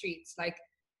them in the streets? I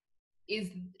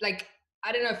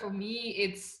don't know, for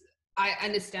me I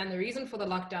understand the reason for the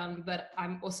lockdown, but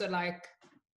I'm also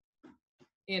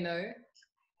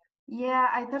Yeah,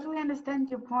 I totally understand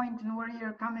your point and where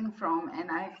you're coming from. And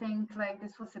I think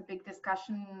this was a big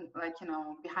discussion,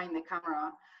 behind the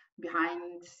camera,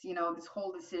 behind, this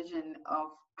whole decision of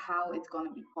how it's going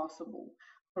to be possible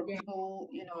for people.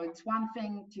 It's one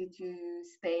thing to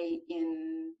stay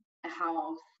in a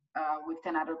house with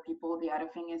 10 other people. The other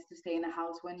thing is to stay in a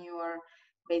house when you are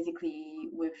basically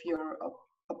with your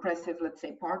oppressive, let's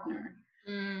say, partner,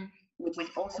 which is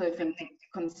also a thing to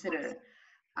consider.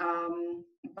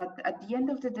 But at the end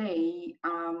of the day,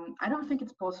 I don't think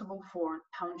it's possible for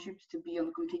townships to be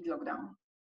on complete lockdown.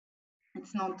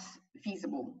 It's not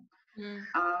feasible.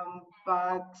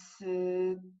 But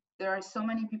there are so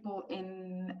many people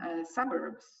in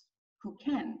suburbs who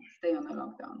can stay on a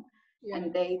lockdown,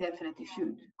 and they definitely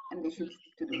should, and they should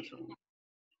stick to do so.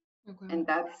 Okay. And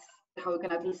that's how we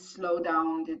can at least slow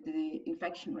down the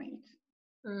infection rate.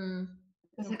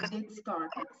 Because it did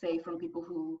start, let's say, from people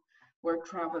who were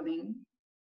traveling.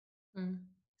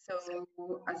 So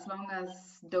as long as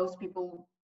those people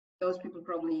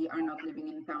probably are not living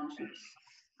in townships,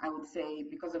 I would say,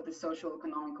 because of the social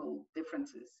economical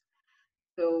differences.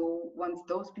 So once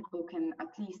those people can at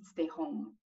least stay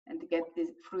home and to get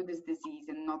through this disease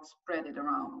and not spread it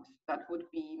around, that would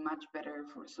be much better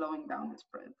for slowing down the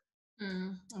spread.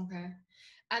 Okay.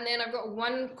 And then I've got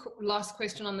one last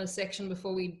question on this section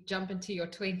before we jump into your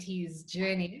 20s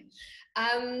journey.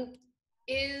 Um,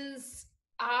 is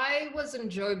I was in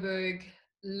Joburg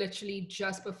literally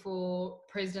just before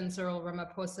President Cyril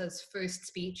Ramaphosa's first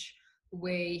speech,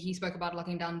 where he spoke about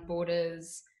locking down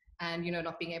borders and, you know,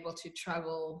 not being able to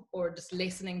travel or just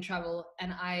lessening travel.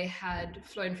 And I had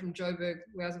flown from Joburg,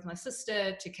 where I was with my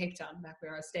sister, to Cape Town, back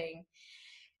where I was staying.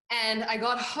 And I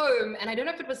got home, and I don't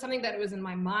know if it was something that was in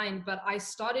my mind, but I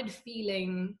started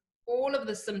feeling all of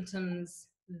the symptoms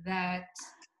that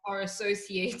are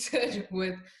associated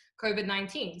with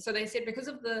COVID-19. So they said because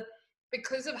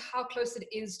of how close it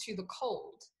is to the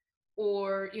cold,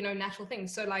 or, you know, natural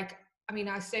things. So like, I mean,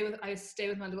 I stay with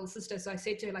my little sister. So I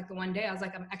said to her, like, the one day I was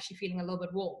like, I'm actually feeling a little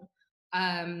bit warm.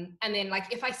 And then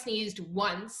like if I sneezed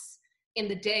once in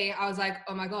the day, I was like,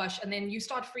 oh my gosh. And then you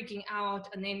start freaking out,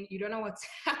 and then you don't know what's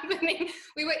happening.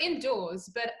 We were indoors,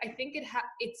 but I think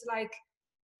it's like,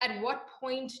 at what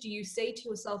point do you say to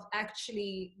yourself,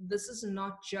 actually, this is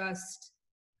not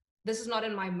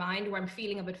in my mind, where I'm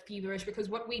feeling a bit feverish? Because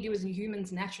what we do as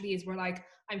humans naturally is we're like,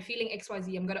 I'm feeling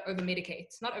XYZ, I'm gonna over medicate.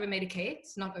 Not over medicate,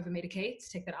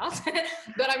 take that out.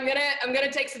 But I'm gonna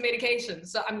take some medication.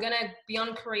 So I'm gonna be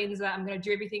on Corenza, I'm gonna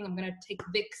do everything, I'm gonna take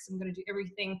Vicks, I'm gonna do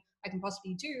everything I can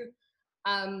possibly do.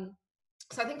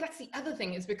 So I think that's the other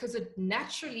thing, is because it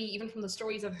naturally, even from the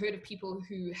stories I've heard of people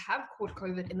who have caught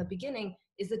COVID in the beginning,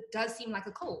 is it does seem like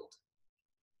a cold.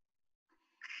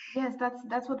 Yes,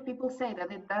 that's what people say,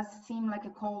 that it does seem like a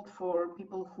cold for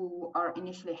people who are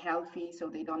initially healthy, so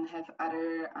they don't have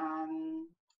other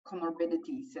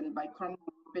comorbidities. And by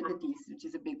comorbidities, which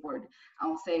is a big word,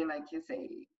 I'll say, like you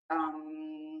say,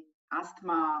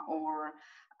 asthma or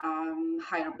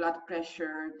higher blood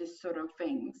pressure, this sort of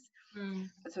things.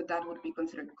 So that would be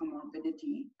considered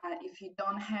comorbidity. If you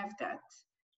don't have that,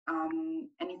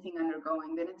 anything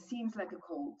undergoing, then it seems like a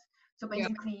cold. So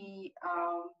basically,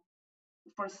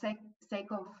 for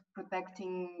sake of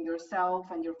protecting yourself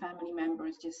and your family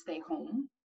members, just stay home,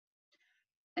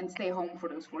 and stay home for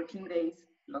those working days.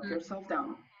 Lock yourself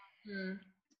down.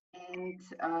 And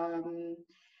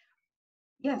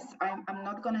yes, I'm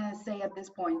not gonna say at this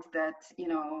point that, you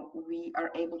know, we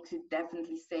are able to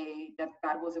definitely say that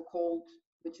that was a cold,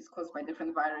 which is caused by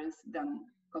different virus than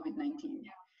COVID-19.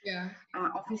 Yeah.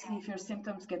 Obviously, if your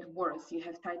symptoms get worse, you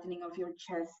have tightening of your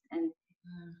chest and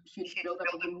huge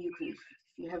buildup of the mucus.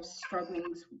 If you have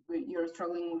you're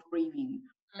struggling with breathing,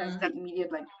 that's the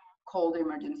immediate, like, call the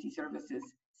emergency services.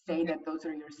 Say that those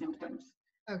are your symptoms.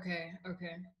 Okay.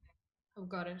 I've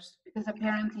got it. Because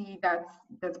apparently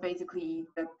that's basically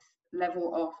that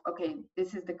level of, okay,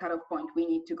 this is the cutoff point. We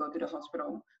need to go to the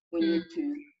hospital. We need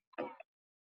to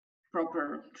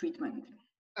proper treatment.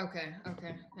 Okay,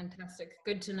 fantastic.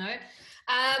 Good to know.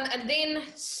 And then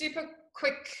super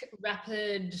quick,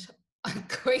 rapid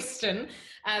question.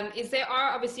 Is there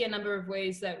are obviously a number of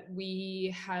ways that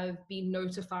we have been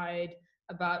notified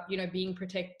about, you know, being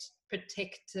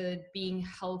protected, being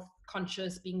health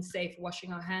conscious, being safe,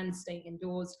 washing our hands, staying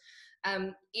indoors.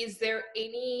 Is there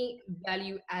any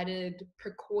value added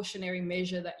precautionary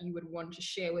measure that you would want to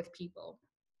share with people?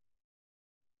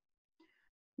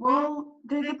 Well,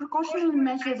 there's a precautionary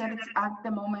measure that is at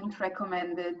the moment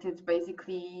recommended. It's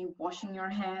basically washing your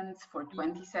hands for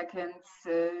 20 seconds,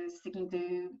 sticking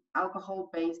to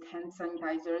alcohol-based hand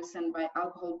sanitizers, and by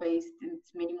alcohol-based,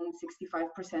 it's minimum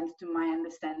 65% to my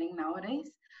understanding nowadays.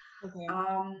 Okay.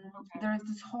 There's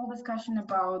this whole discussion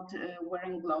about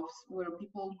wearing gloves, where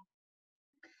people,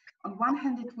 on one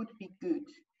hand, it would be good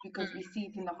because we see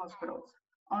it in the hospitals.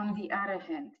 On the other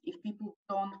hand, if people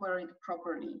don't wear it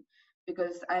properly,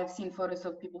 because I've seen photos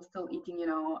of people still eating, you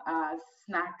know,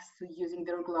 snacks using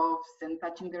their gloves and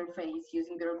touching their face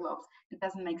using their gloves, it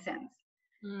doesn't make sense.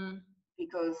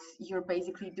 Because you're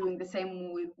basically doing the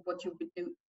same with what you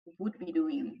would be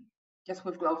doing, just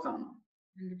with gloves on.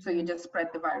 So you just spread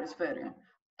the virus further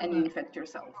and you infect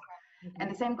yourself. And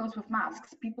the same goes with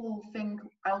masks. People think,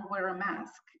 I'll wear a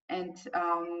mask. And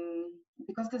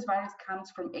because this virus comes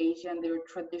from Asia, and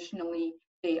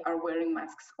they are wearing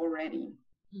masks already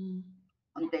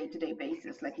on day-to-day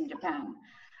basis, like in Japan.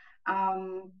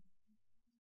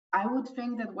 I would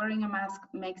think that wearing a mask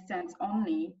makes sense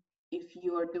only if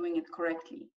you are doing it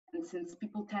correctly. And since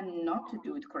people tend not to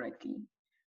do it correctly,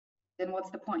 then what's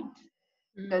the point?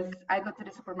 Because I go to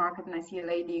the supermarket and I see a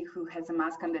lady who has a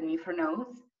mask underneath her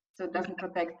nose, so it doesn't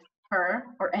protect her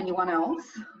or anyone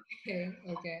else.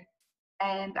 Okay.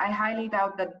 And I highly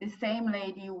doubt that the same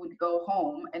lady would go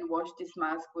home and wash this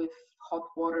mask with hot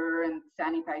water and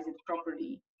sanitize it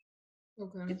properly.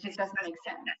 It just doesn't make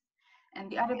sense. And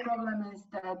the other problem is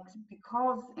that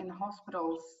because in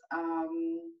hospitals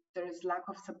there is lack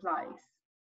of supplies,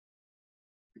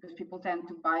 because people tend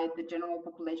to buy it, the general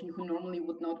population who normally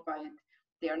would not buy it,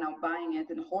 they are now buying it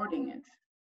and hoarding it.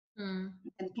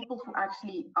 And people who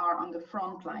actually are on the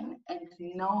front line and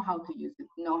know how to use it,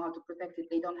 know how to protect it,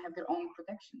 they don't have their own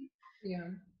protection. Yeah.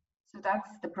 So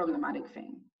that's the problematic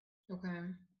thing. Okay.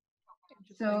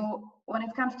 So when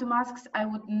it comes to masks, I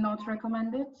would not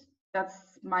recommend it.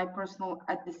 That's my personal,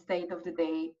 at the state of the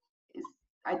day, is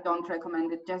I don't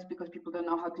recommend it just because people don't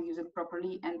know how to use it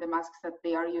properly, and the masks that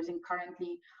they are using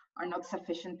currently are not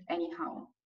sufficient anyhow.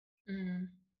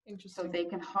 Interesting. So they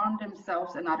can harm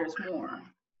themselves and others more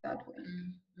that way.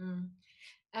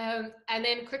 And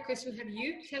then quick question, have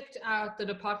you checked out the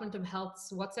Department of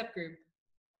Health's WhatsApp group?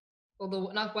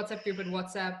 Or not WhatsApp group, but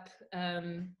WhatsApp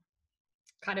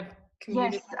kind of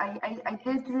community? Yes,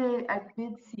 I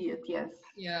did see it, yes.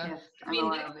 Yeah. Yes, I I'm mean,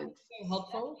 aware of that's it. so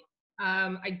helpful.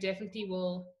 I definitely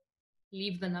will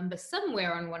leave the number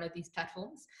somewhere on one of these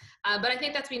platforms. But I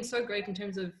think that's been so great in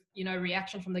terms of,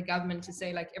 reaction from the government to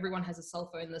say, like, everyone has a cell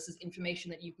phone. This is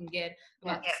information that you can get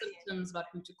about symptoms, about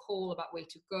who to call, about where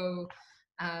to go.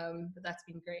 But that's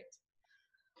been great.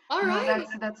 All right.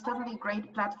 That's totally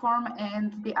great platform.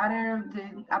 And the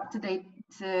up-to-date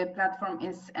platform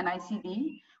is an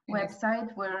ICD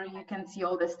website where you can see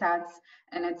all the stats,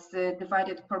 and it's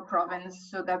divided per province.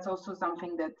 So that's also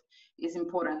something that is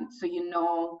important. So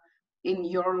in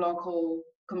your local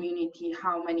community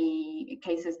how many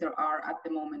cases there are at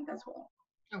the moment as well.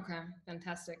 Okay,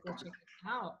 fantastic. We'll check it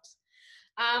out.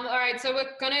 All right, so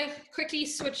we're gonna quickly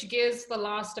switch gears the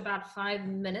last about 5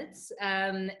 minutes,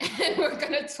 and we're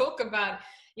gonna talk about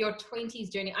your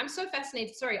 20s journey. I'm so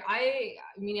fascinated. Sorry, I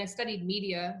mean, I studied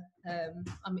media.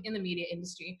 I'm in the media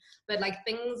industry, but like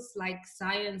things like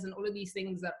science and all of these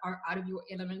things that are out of your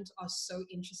element are so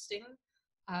interesting.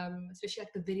 Especially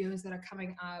like the videos that are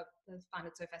coming up. I find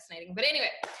it so fascinating. But anyway,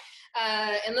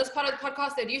 in this part of the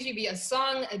podcast, there'd usually be a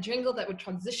song, a jingle that would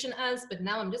transition us, but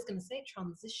now I'm just going to say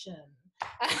transition.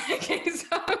 Okay, so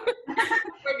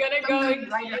we're going to go.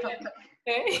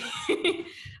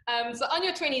 So on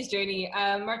your 20s journey,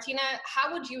 Martyna,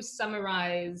 how would you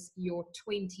summarize your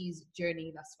 20s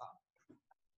journey thus far?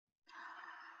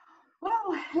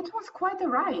 Well, it was quite a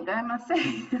ride, I must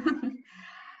say.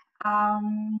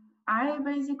 I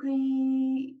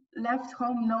basically left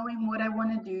home knowing what I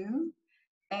want to do,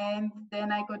 and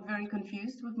then I got very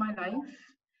confused with my life.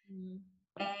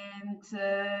 And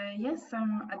yes,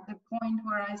 I'm at the point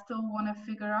where I still want to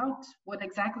figure out what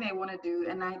exactly I want to do,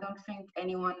 and I don't think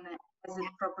anyone has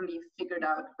it properly figured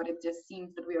out, but it just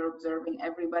seems that we are observing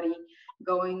everybody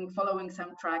following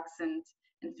some tracks and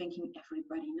thinking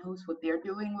everybody knows what they're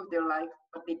doing with their life,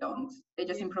 but they don't. They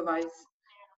just improvise.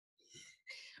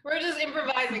 We're just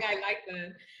improvising. I like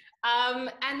that.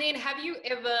 And then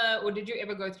did you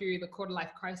ever go through the quarter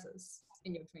life crisis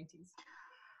in your 20s?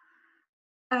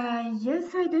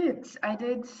 Yes, I did. I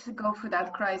did go through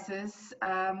that crisis.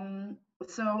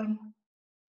 So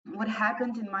what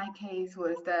happened in my case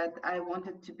was that I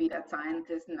wanted to be that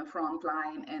scientist in the front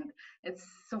line. And it's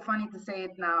so funny to say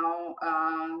it now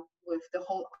with the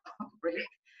whole outbreak.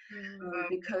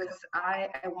 Because I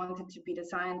wanted to be the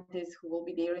scientist who will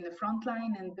be there in the front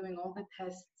line and doing all the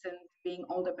tests and being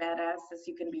all the badass as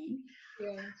you can be.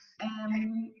 Yeah.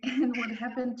 And what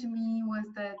happened to me was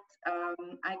that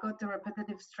I got a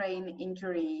repetitive strain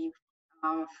injury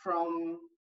from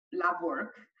lab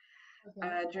work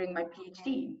during my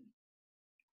PhD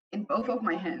in both of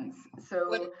my hands.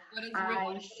 So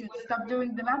I should stop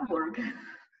doing the lab work.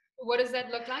 What does that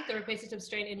look like, the repetitive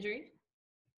strain injury?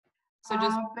 So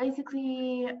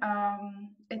basically,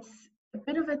 it's a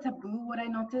bit of a taboo, what I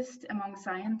noticed among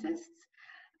scientists.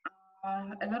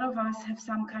 A lot of us have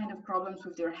some kind of problems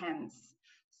with their hands.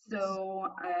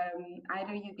 So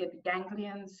either you get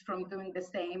ganglions from doing the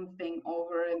same thing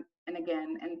over and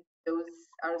again, and those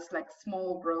are like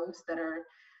small growths that are,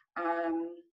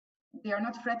 they are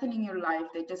not threatening your life,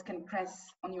 they just can press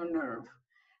on your nerve.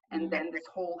 And then this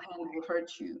whole hand will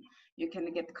hurt you. You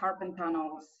can get carpal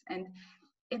tunnels, and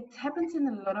it happens in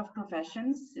a lot of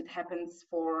professions. It happens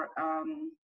for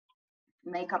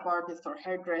makeup artists or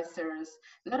hairdressers,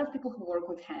 a lot of people who work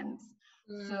with hands.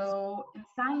 So in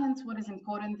science, what is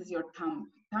important is your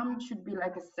thumb. Thumb should be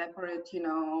like a separate,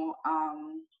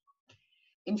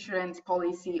 insurance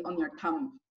policy on your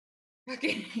thumb.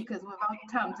 Okay. Because without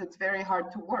thumbs, it's very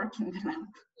hard to work in the lab.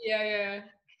 Yeah.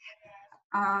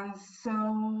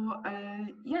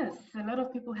 Yes, a lot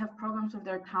of people have problems with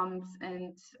their thumbs,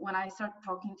 and when I start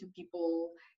talking to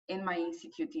people in my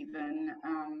institute even,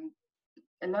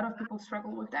 a lot of people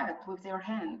struggle with that, with their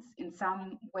hands in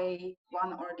some way,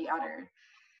 one or the other.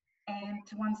 And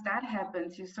once that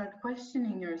happens, you start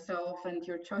questioning yourself and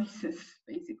your choices,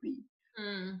 basically.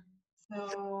 Mm.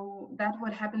 So that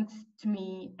what happened to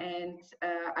me, and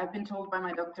I've been told by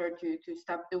my doctor to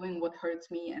stop doing what hurts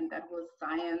me, and that was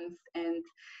science, and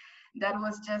that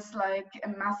was just like a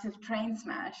massive train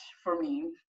smash for me.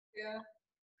 Yeah.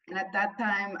 And at that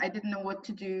time, I didn't know what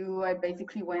to do. I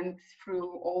basically went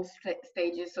through all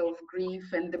stages of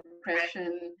grief and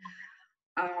depression.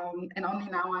 And only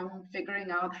now I'm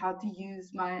figuring out how to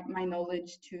use my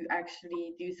knowledge to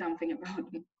actually do something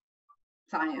about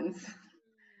science.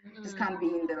 Just Mm. can't be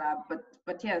in the lab,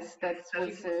 but yes, that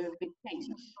was a big change.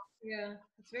 Yeah,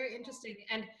 it's very interesting.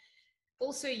 And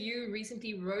also, you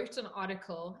recently wrote an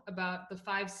article about the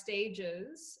 5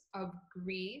 stages of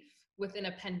grief within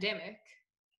a pandemic.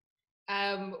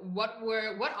 What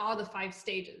are the 5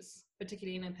 stages,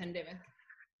 particularly in a pandemic?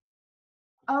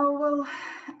 Oh well,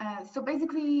 so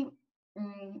basically,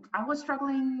 I was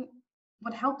struggling.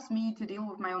 What helps me to deal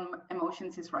with my own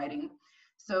emotions is writing.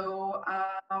 So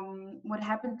what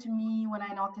happened to me when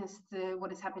I noticed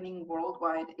what is happening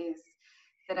worldwide is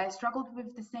that I struggled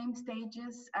with the same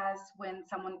stages as when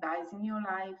someone dies in your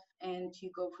life and you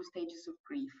go through stages of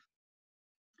grief.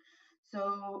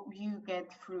 So you get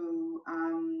through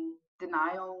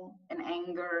denial and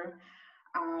anger.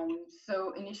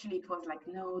 So initially it was like,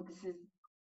 no,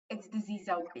 it's disease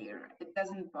out there. It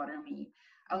doesn't bother me.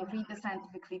 I'll read the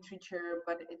scientific literature,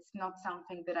 but it's not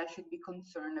something that I should be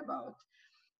concerned about.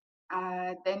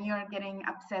 Then you're getting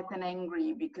upset and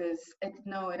angry because it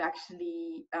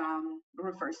actually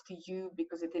refers to you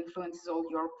because it influences all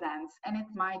your plans, and it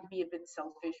might be a bit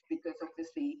selfish because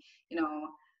obviously, you know,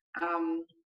 um,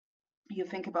 you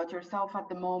think about yourself at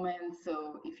the moment.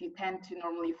 So if you tend to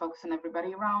normally focus on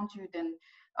everybody around you, then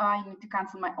I need to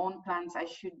cancel my own plans. I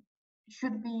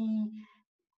should be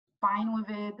fine with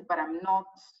it, but I'm not.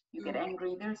 You get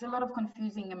angry. There's a lot of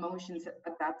confusing emotions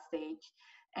at that stage.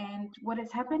 And what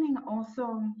is happening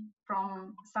also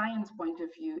from science point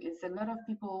of view is a lot of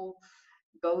people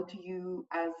go to you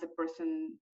as a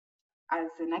person, as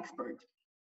an expert,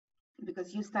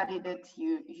 because you studied it,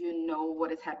 you know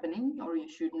what is happening, or you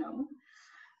should know.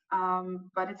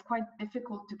 But it's quite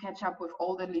difficult to catch up with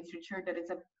all the literature that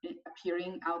is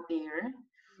appearing out there.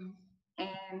 Mm.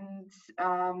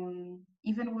 And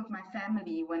even with my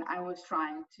family, when I was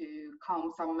trying to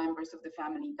calm some members of the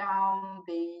family down,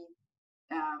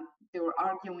 they were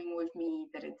arguing with me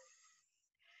that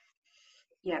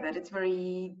it's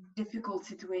very difficult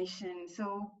situation.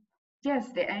 So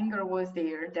yes, the anger was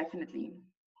there definitely.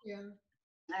 Yeah.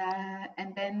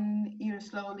 And then you're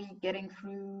slowly getting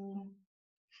through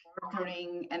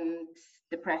bartering and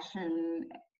depression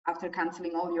after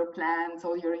canceling all your plans,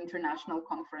 all your international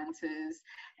conferences,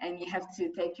 and you have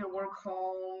to take your work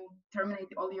home,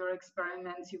 terminate all your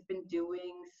experiments you've been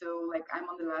doing. So, like, I'm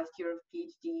on the last year of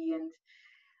PhD, and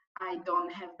I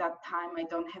don't have that time. I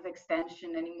don't have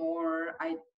extension anymore.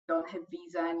 I don't have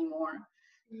visa anymore.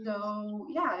 So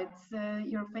yeah, it's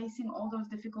you're facing all those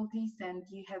difficulties and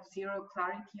you have zero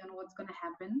clarity on what's going to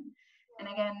happen. And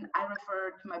again, I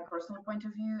refer to my personal point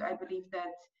of view. I believe that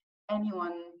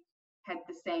anyone had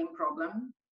the same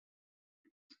problem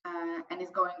and is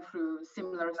going through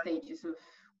similar stages of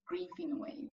grief in a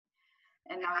way.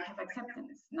 And now you have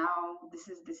acceptance. Now this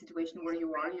is the situation where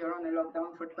you are. You're on a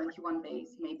lockdown for 21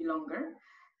 days, maybe longer,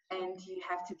 and you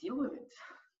have to deal with it.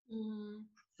 Mm.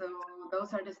 So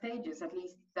those are the stages, at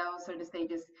least those are the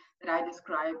stages that I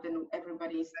described and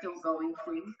everybody is still going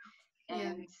through. Yeah.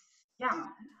 And yeah,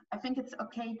 I think it's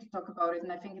okay to talk about it.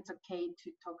 And I think it's okay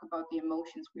to talk about the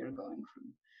emotions we are going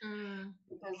through. Mm.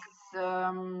 Because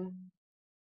um,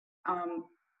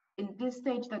 in this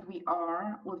stage that we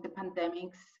are with the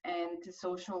pandemics and the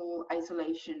social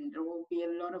isolation, there will be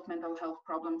a lot of mental health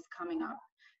problems coming up.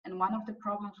 And one of the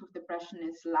problems with depression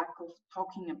is lack of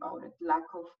talking about it, lack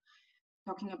of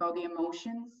talking about the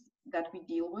emotions that we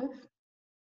deal with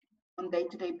on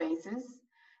day-to-day basis,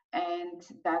 and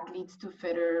that leads to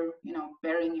further,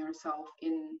 burying yourself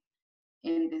in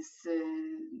this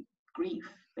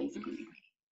grief, basically.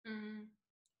 Mm.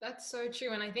 That's so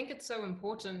true, and I think it's so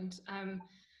important.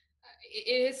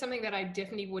 It is something that I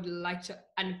definitely would like to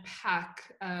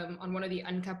unpack on one of the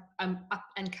up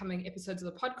and coming episodes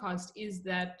of the podcast. Is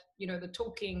that the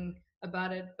talking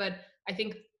about it? But I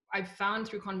think I've found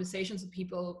through conversations with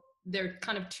people, there are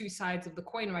kind of two sides of the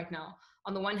coin right now.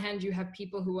 On the one hand, you have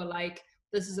people who are like,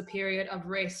 "This is a period of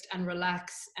rest and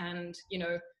relax, and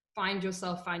find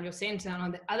yourself, find your center." And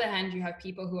on the other hand, you have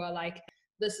people who are like,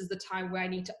 "This is the time where I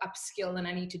need to upskill and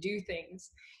I need to do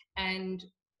things." And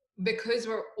because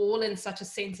we're all in such a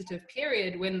sensitive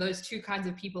period, when those two kinds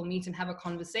of people meet and have a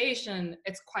conversation,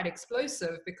 it's quite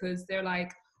explosive, because they're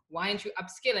like, why aren't you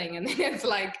upskilling? And then it's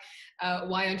like,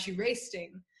 why aren't you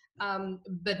resting?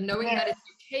 But knowing that it's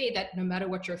okay, that no matter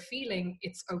what you're feeling,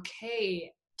 it's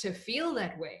okay to feel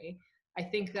that way. I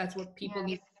think that's what people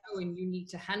need to know, and you need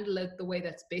to handle it the way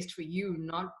that's best for you,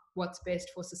 not what's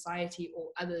best for society or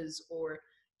others or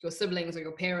your siblings or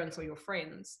your parents or your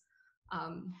friends.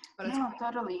 But no,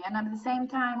 totally. And at the same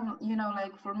time, you know,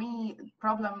 like for me, the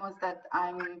problem was that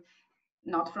I'm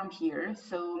not from here.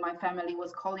 So my family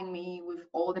was calling me with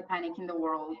all the panic in the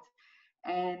world.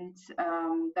 And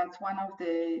that's one of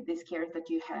the scares that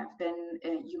you have. Then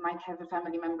you might have a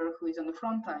family member who is on the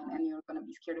front line, and you're going to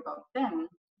be scared about them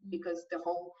because the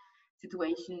whole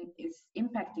situation is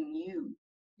impacting you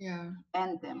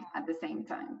and them at the same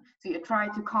time. So you try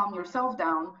to calm yourself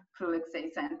down through, let's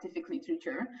say, scientific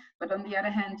literature, but on the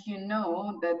other hand, you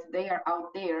know that they are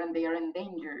out there and they are in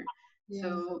danger.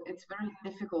 So it's very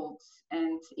difficult.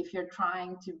 And if you're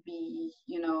trying to be,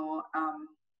 you know,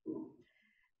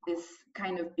 this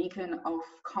kind of beacon of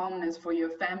calmness for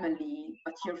your family,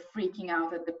 but you're freaking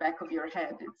out at the back of your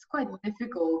head, it's quite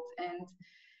difficult. And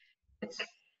it's,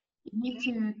 you need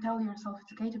to tell yourself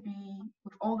it's okay to be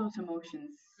with all those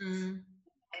emotions and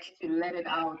to let it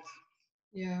out.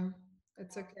 Yeah,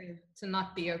 it's okay to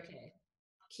not be okay.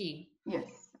 Key.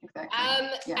 Yes, exactly. And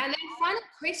then final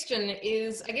question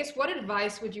is, I guess, what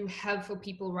advice would you have for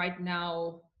people right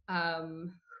now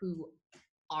who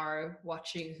are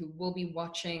watching, who will be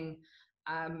watching?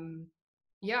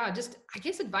 Just, I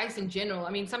guess, advice in general. I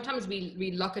mean, sometimes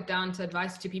we lock it down to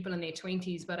advice to people in their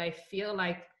 20s, but I feel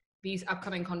like these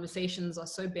upcoming conversations are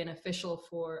so beneficial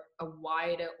for a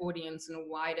wider audience and a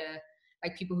wider,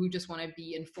 like, people who just want to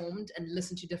be informed and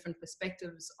listen to different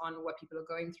perspectives on what people are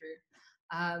going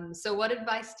through. So what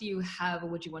advice do you have, or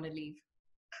would you want to leave?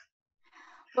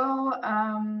 Well,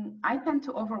 I tend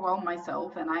to overwhelm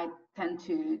myself, and I tend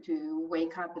to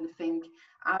wake up and think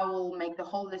I will make the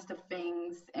whole list of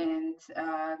things, and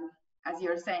as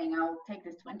you're saying, I'll take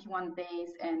this 21 days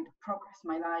and progress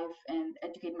my life and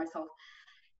educate myself.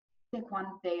 Take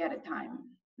one day at a time.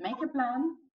 Make a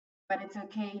plan, but it's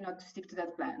okay not to stick to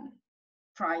that plan.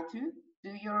 Try to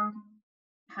do your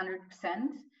 100%,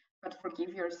 but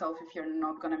forgive yourself if you're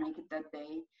not going to make it that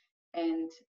day,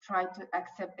 and try to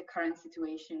accept the current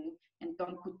situation and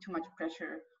don't put too much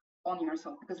pressure on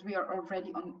yourself, because we are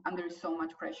already under so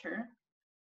much pressure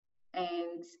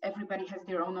and everybody has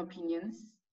their own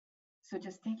opinions. So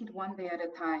just take it one day at a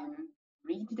time.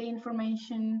 Read the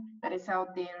information that is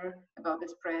out there about the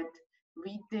spread.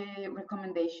 Read the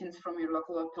recommendations from your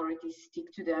local authorities,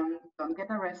 stick to them, don't get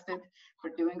arrested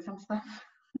for doing some stuff.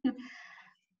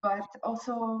 But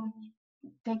also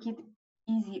take it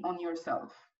easy on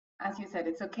yourself. As you said,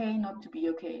 it's okay not to be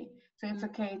okay. So it's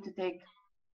okay to take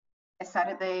a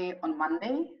Saturday on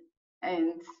Monday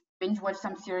and binge watch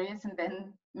some series and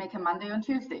then make a Monday on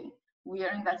Tuesday. We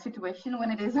are in that situation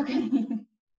when it is okay.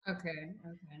 Okay.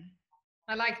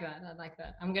 I like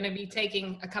that. I'm going to be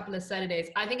taking a couple of Saturdays.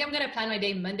 I think I'm going to plan my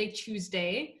day Monday,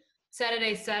 Tuesday,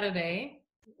 Saturday,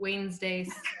 Wednesday,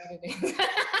 Saturday.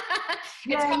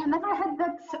 Yeah, you never had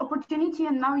that opportunity,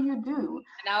 and now you do.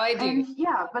 Now I do. And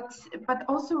yeah, but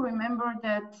also remember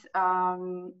that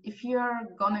if you're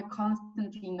gonna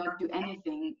constantly not do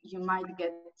anything, you might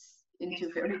get into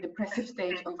a very depressive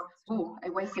stage of, oh, I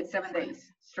wasted 7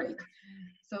 days straight.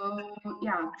 So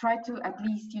yeah, try to at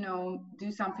least, you know,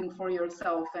 do something for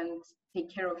yourself and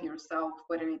take care of yourself,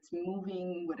 whether it's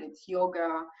moving, whether it's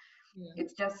yoga.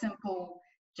 It's just simple.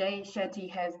 Jay Shetty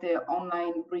has the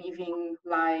online breathing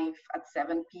live at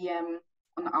 7 p.m.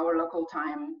 on our local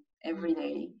time every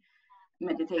day,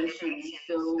 meditation.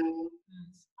 So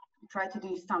try to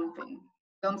do something.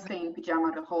 Don't stay in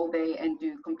pajama the whole day and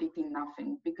do completely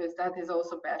nothing, because that is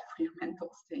also bad for your mental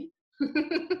state.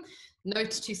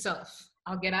 Note to self.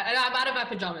 I'll get out. I'm out of my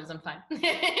pajamas. I'm fine.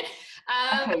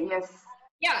 Okay, yes.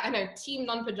 Yeah, I know. Team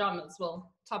non-pajamas.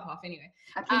 Well, top half anyway.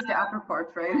 At least the upper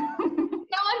part, right?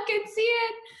 No one can see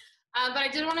it. But I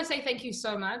did want to say thank you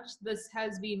so much. This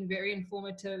has been very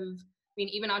informative. I mean,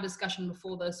 even our discussion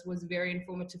before this was very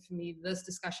informative for me. This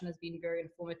discussion has been very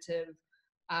informative.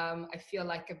 I feel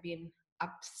like I've been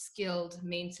upskilled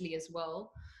mentally as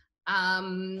well.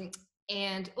 And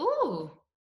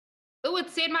it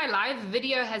said my live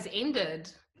video has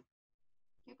ended.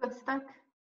 You got stuck?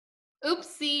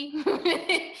 Oopsie.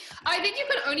 I think you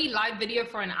could only live video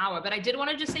for an hour, but I did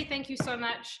want to just say thank you so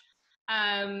much.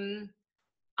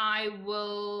 I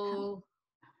will.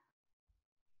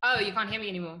 Oh, you can't hear me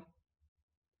anymore.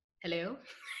 Hello?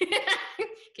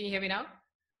 Can you hear me now?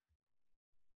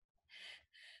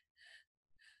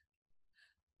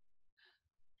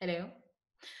 Hello.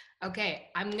 Okay,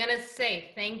 I'm gonna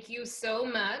say thank you so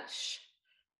much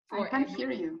I for can't hear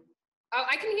you. Oh,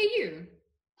 I can hear you.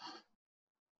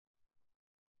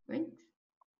 Wait.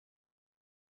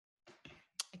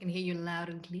 I can hear you loud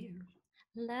and clear.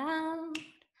 Loud.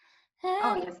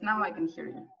 Oh, yes, now I can hear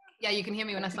you. Yeah, you can hear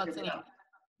me when I start singing.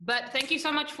 But thank you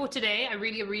so much for today. I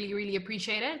really, really, really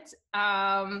appreciate it.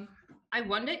 I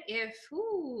wonder if,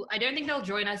 I don't think they'll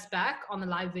join us back on the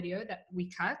live video that we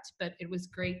cut, but it was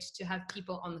great to have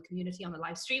people on the community on the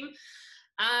live stream.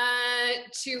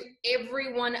 To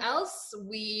everyone else,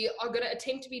 we are going to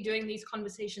attempt to be doing these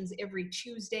conversations every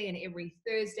Tuesday and every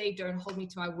Thursday. Don't hold me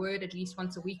to my word. At least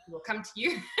once a week, we will come to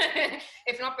you.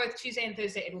 If not both Tuesday and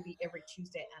Thursday, it will be every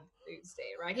Tuesday and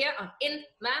Thursday right here on In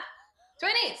My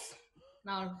 20s.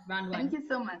 Now, round one. Thank you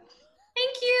so much.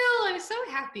 Thank you. I'm so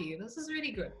happy. This is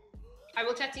really good. I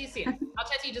will chat to you soon. I'll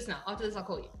chat to you just now. After this, I'll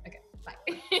call you. Okay. Bye.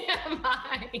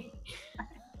 Bye.